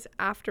Christmas is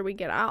after we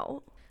get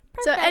out.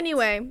 Perfect. So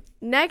anyway,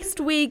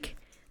 next week,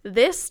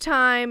 this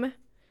time, if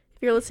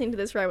you're listening to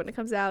this right when it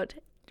comes out,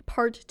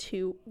 part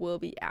 2 will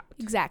be out.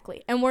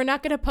 Exactly. And we're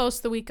not going to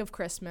post the week of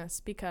Christmas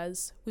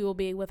because we will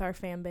be with our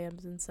fan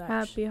bands and such.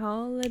 Happy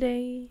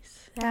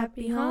holidays.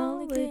 Happy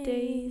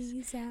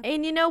holidays. Happy-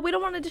 And, you know, we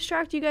don't want to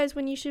distract you guys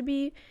when you should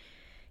be,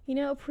 you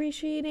know,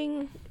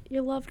 appreciating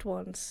your loved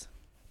ones.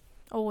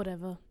 Or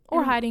whatever.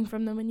 Or hiding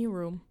from them in your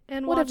room.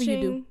 And whatever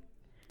watching, you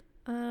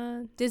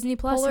do. Disney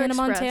Plus, Polar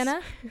Hannah Express.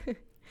 Montana. Do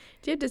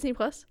you have Disney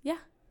Plus?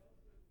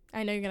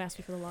 I know you're going to ask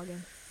me for the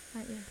login.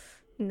 Not yet.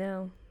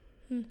 No.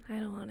 I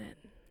don't want it.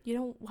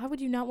 Why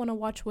would you not want to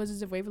watch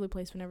Wizards of Waverly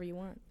Place whenever you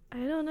want? I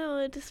don't know.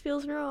 It just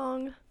feels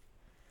wrong.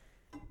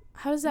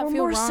 How does that We're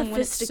feel more wrong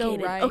when it's so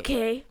sophisticated. right?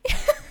 Okay.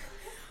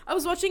 I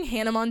was watching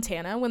Hannah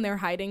Montana when they're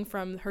hiding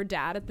from her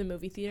dad at the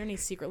movie theater and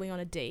he's secretly on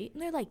a date.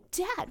 And they're like,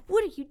 Dad,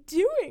 what are you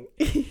doing?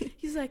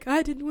 He's like,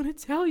 I didn't want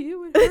to tell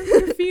you. It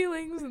hurt your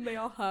feelings. And they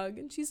all hug.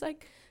 And he's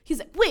like,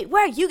 wait,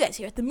 why are you guys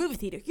here at the movie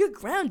theater? You're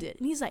grounded.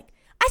 And he's like,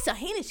 I saw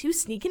Hannah. She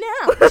was sneaking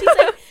out. And she's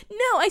like,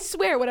 no, I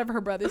swear, whatever her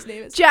brother's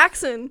name is.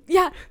 Jackson.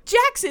 Yeah,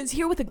 Jackson's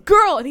here with a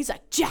girl. And he's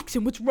like,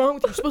 Jackson, what's wrong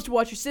with you? You're supposed to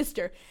watch your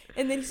sister.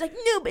 And then he's like,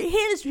 no, but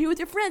Hannah's here with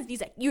her friends. And he's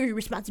like, your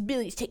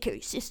responsibility is to take care of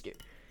your sister.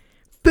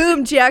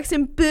 Boom,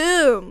 Jackson,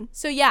 boom.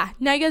 So yeah,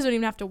 now you guys don't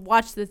even have to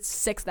watch the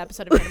 6th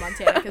episode of Hannah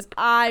Montana because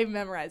I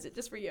memorized it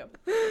just for you.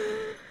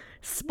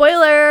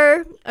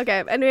 Spoiler.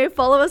 Okay, anyway,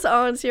 follow us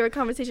on Sierra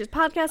Conversations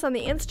Podcast on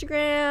the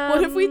Instagram.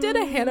 What if we did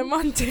a Hannah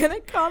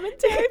Montana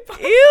commentary?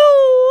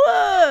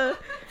 Ew.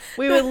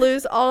 We would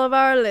lose all of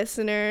our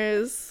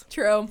listeners.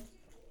 True.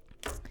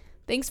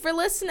 Thanks for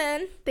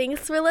listening.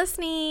 Thanks for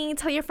listening.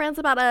 Tell your friends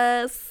about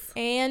us.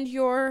 And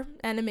your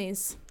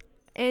enemies.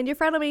 And your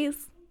frenemies.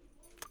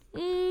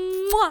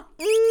 Mwah.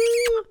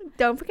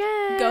 Don't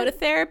forget. Go to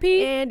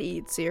therapy. And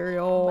eat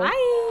cereal.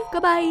 Bye.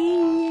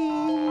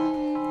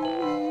 Goodbye.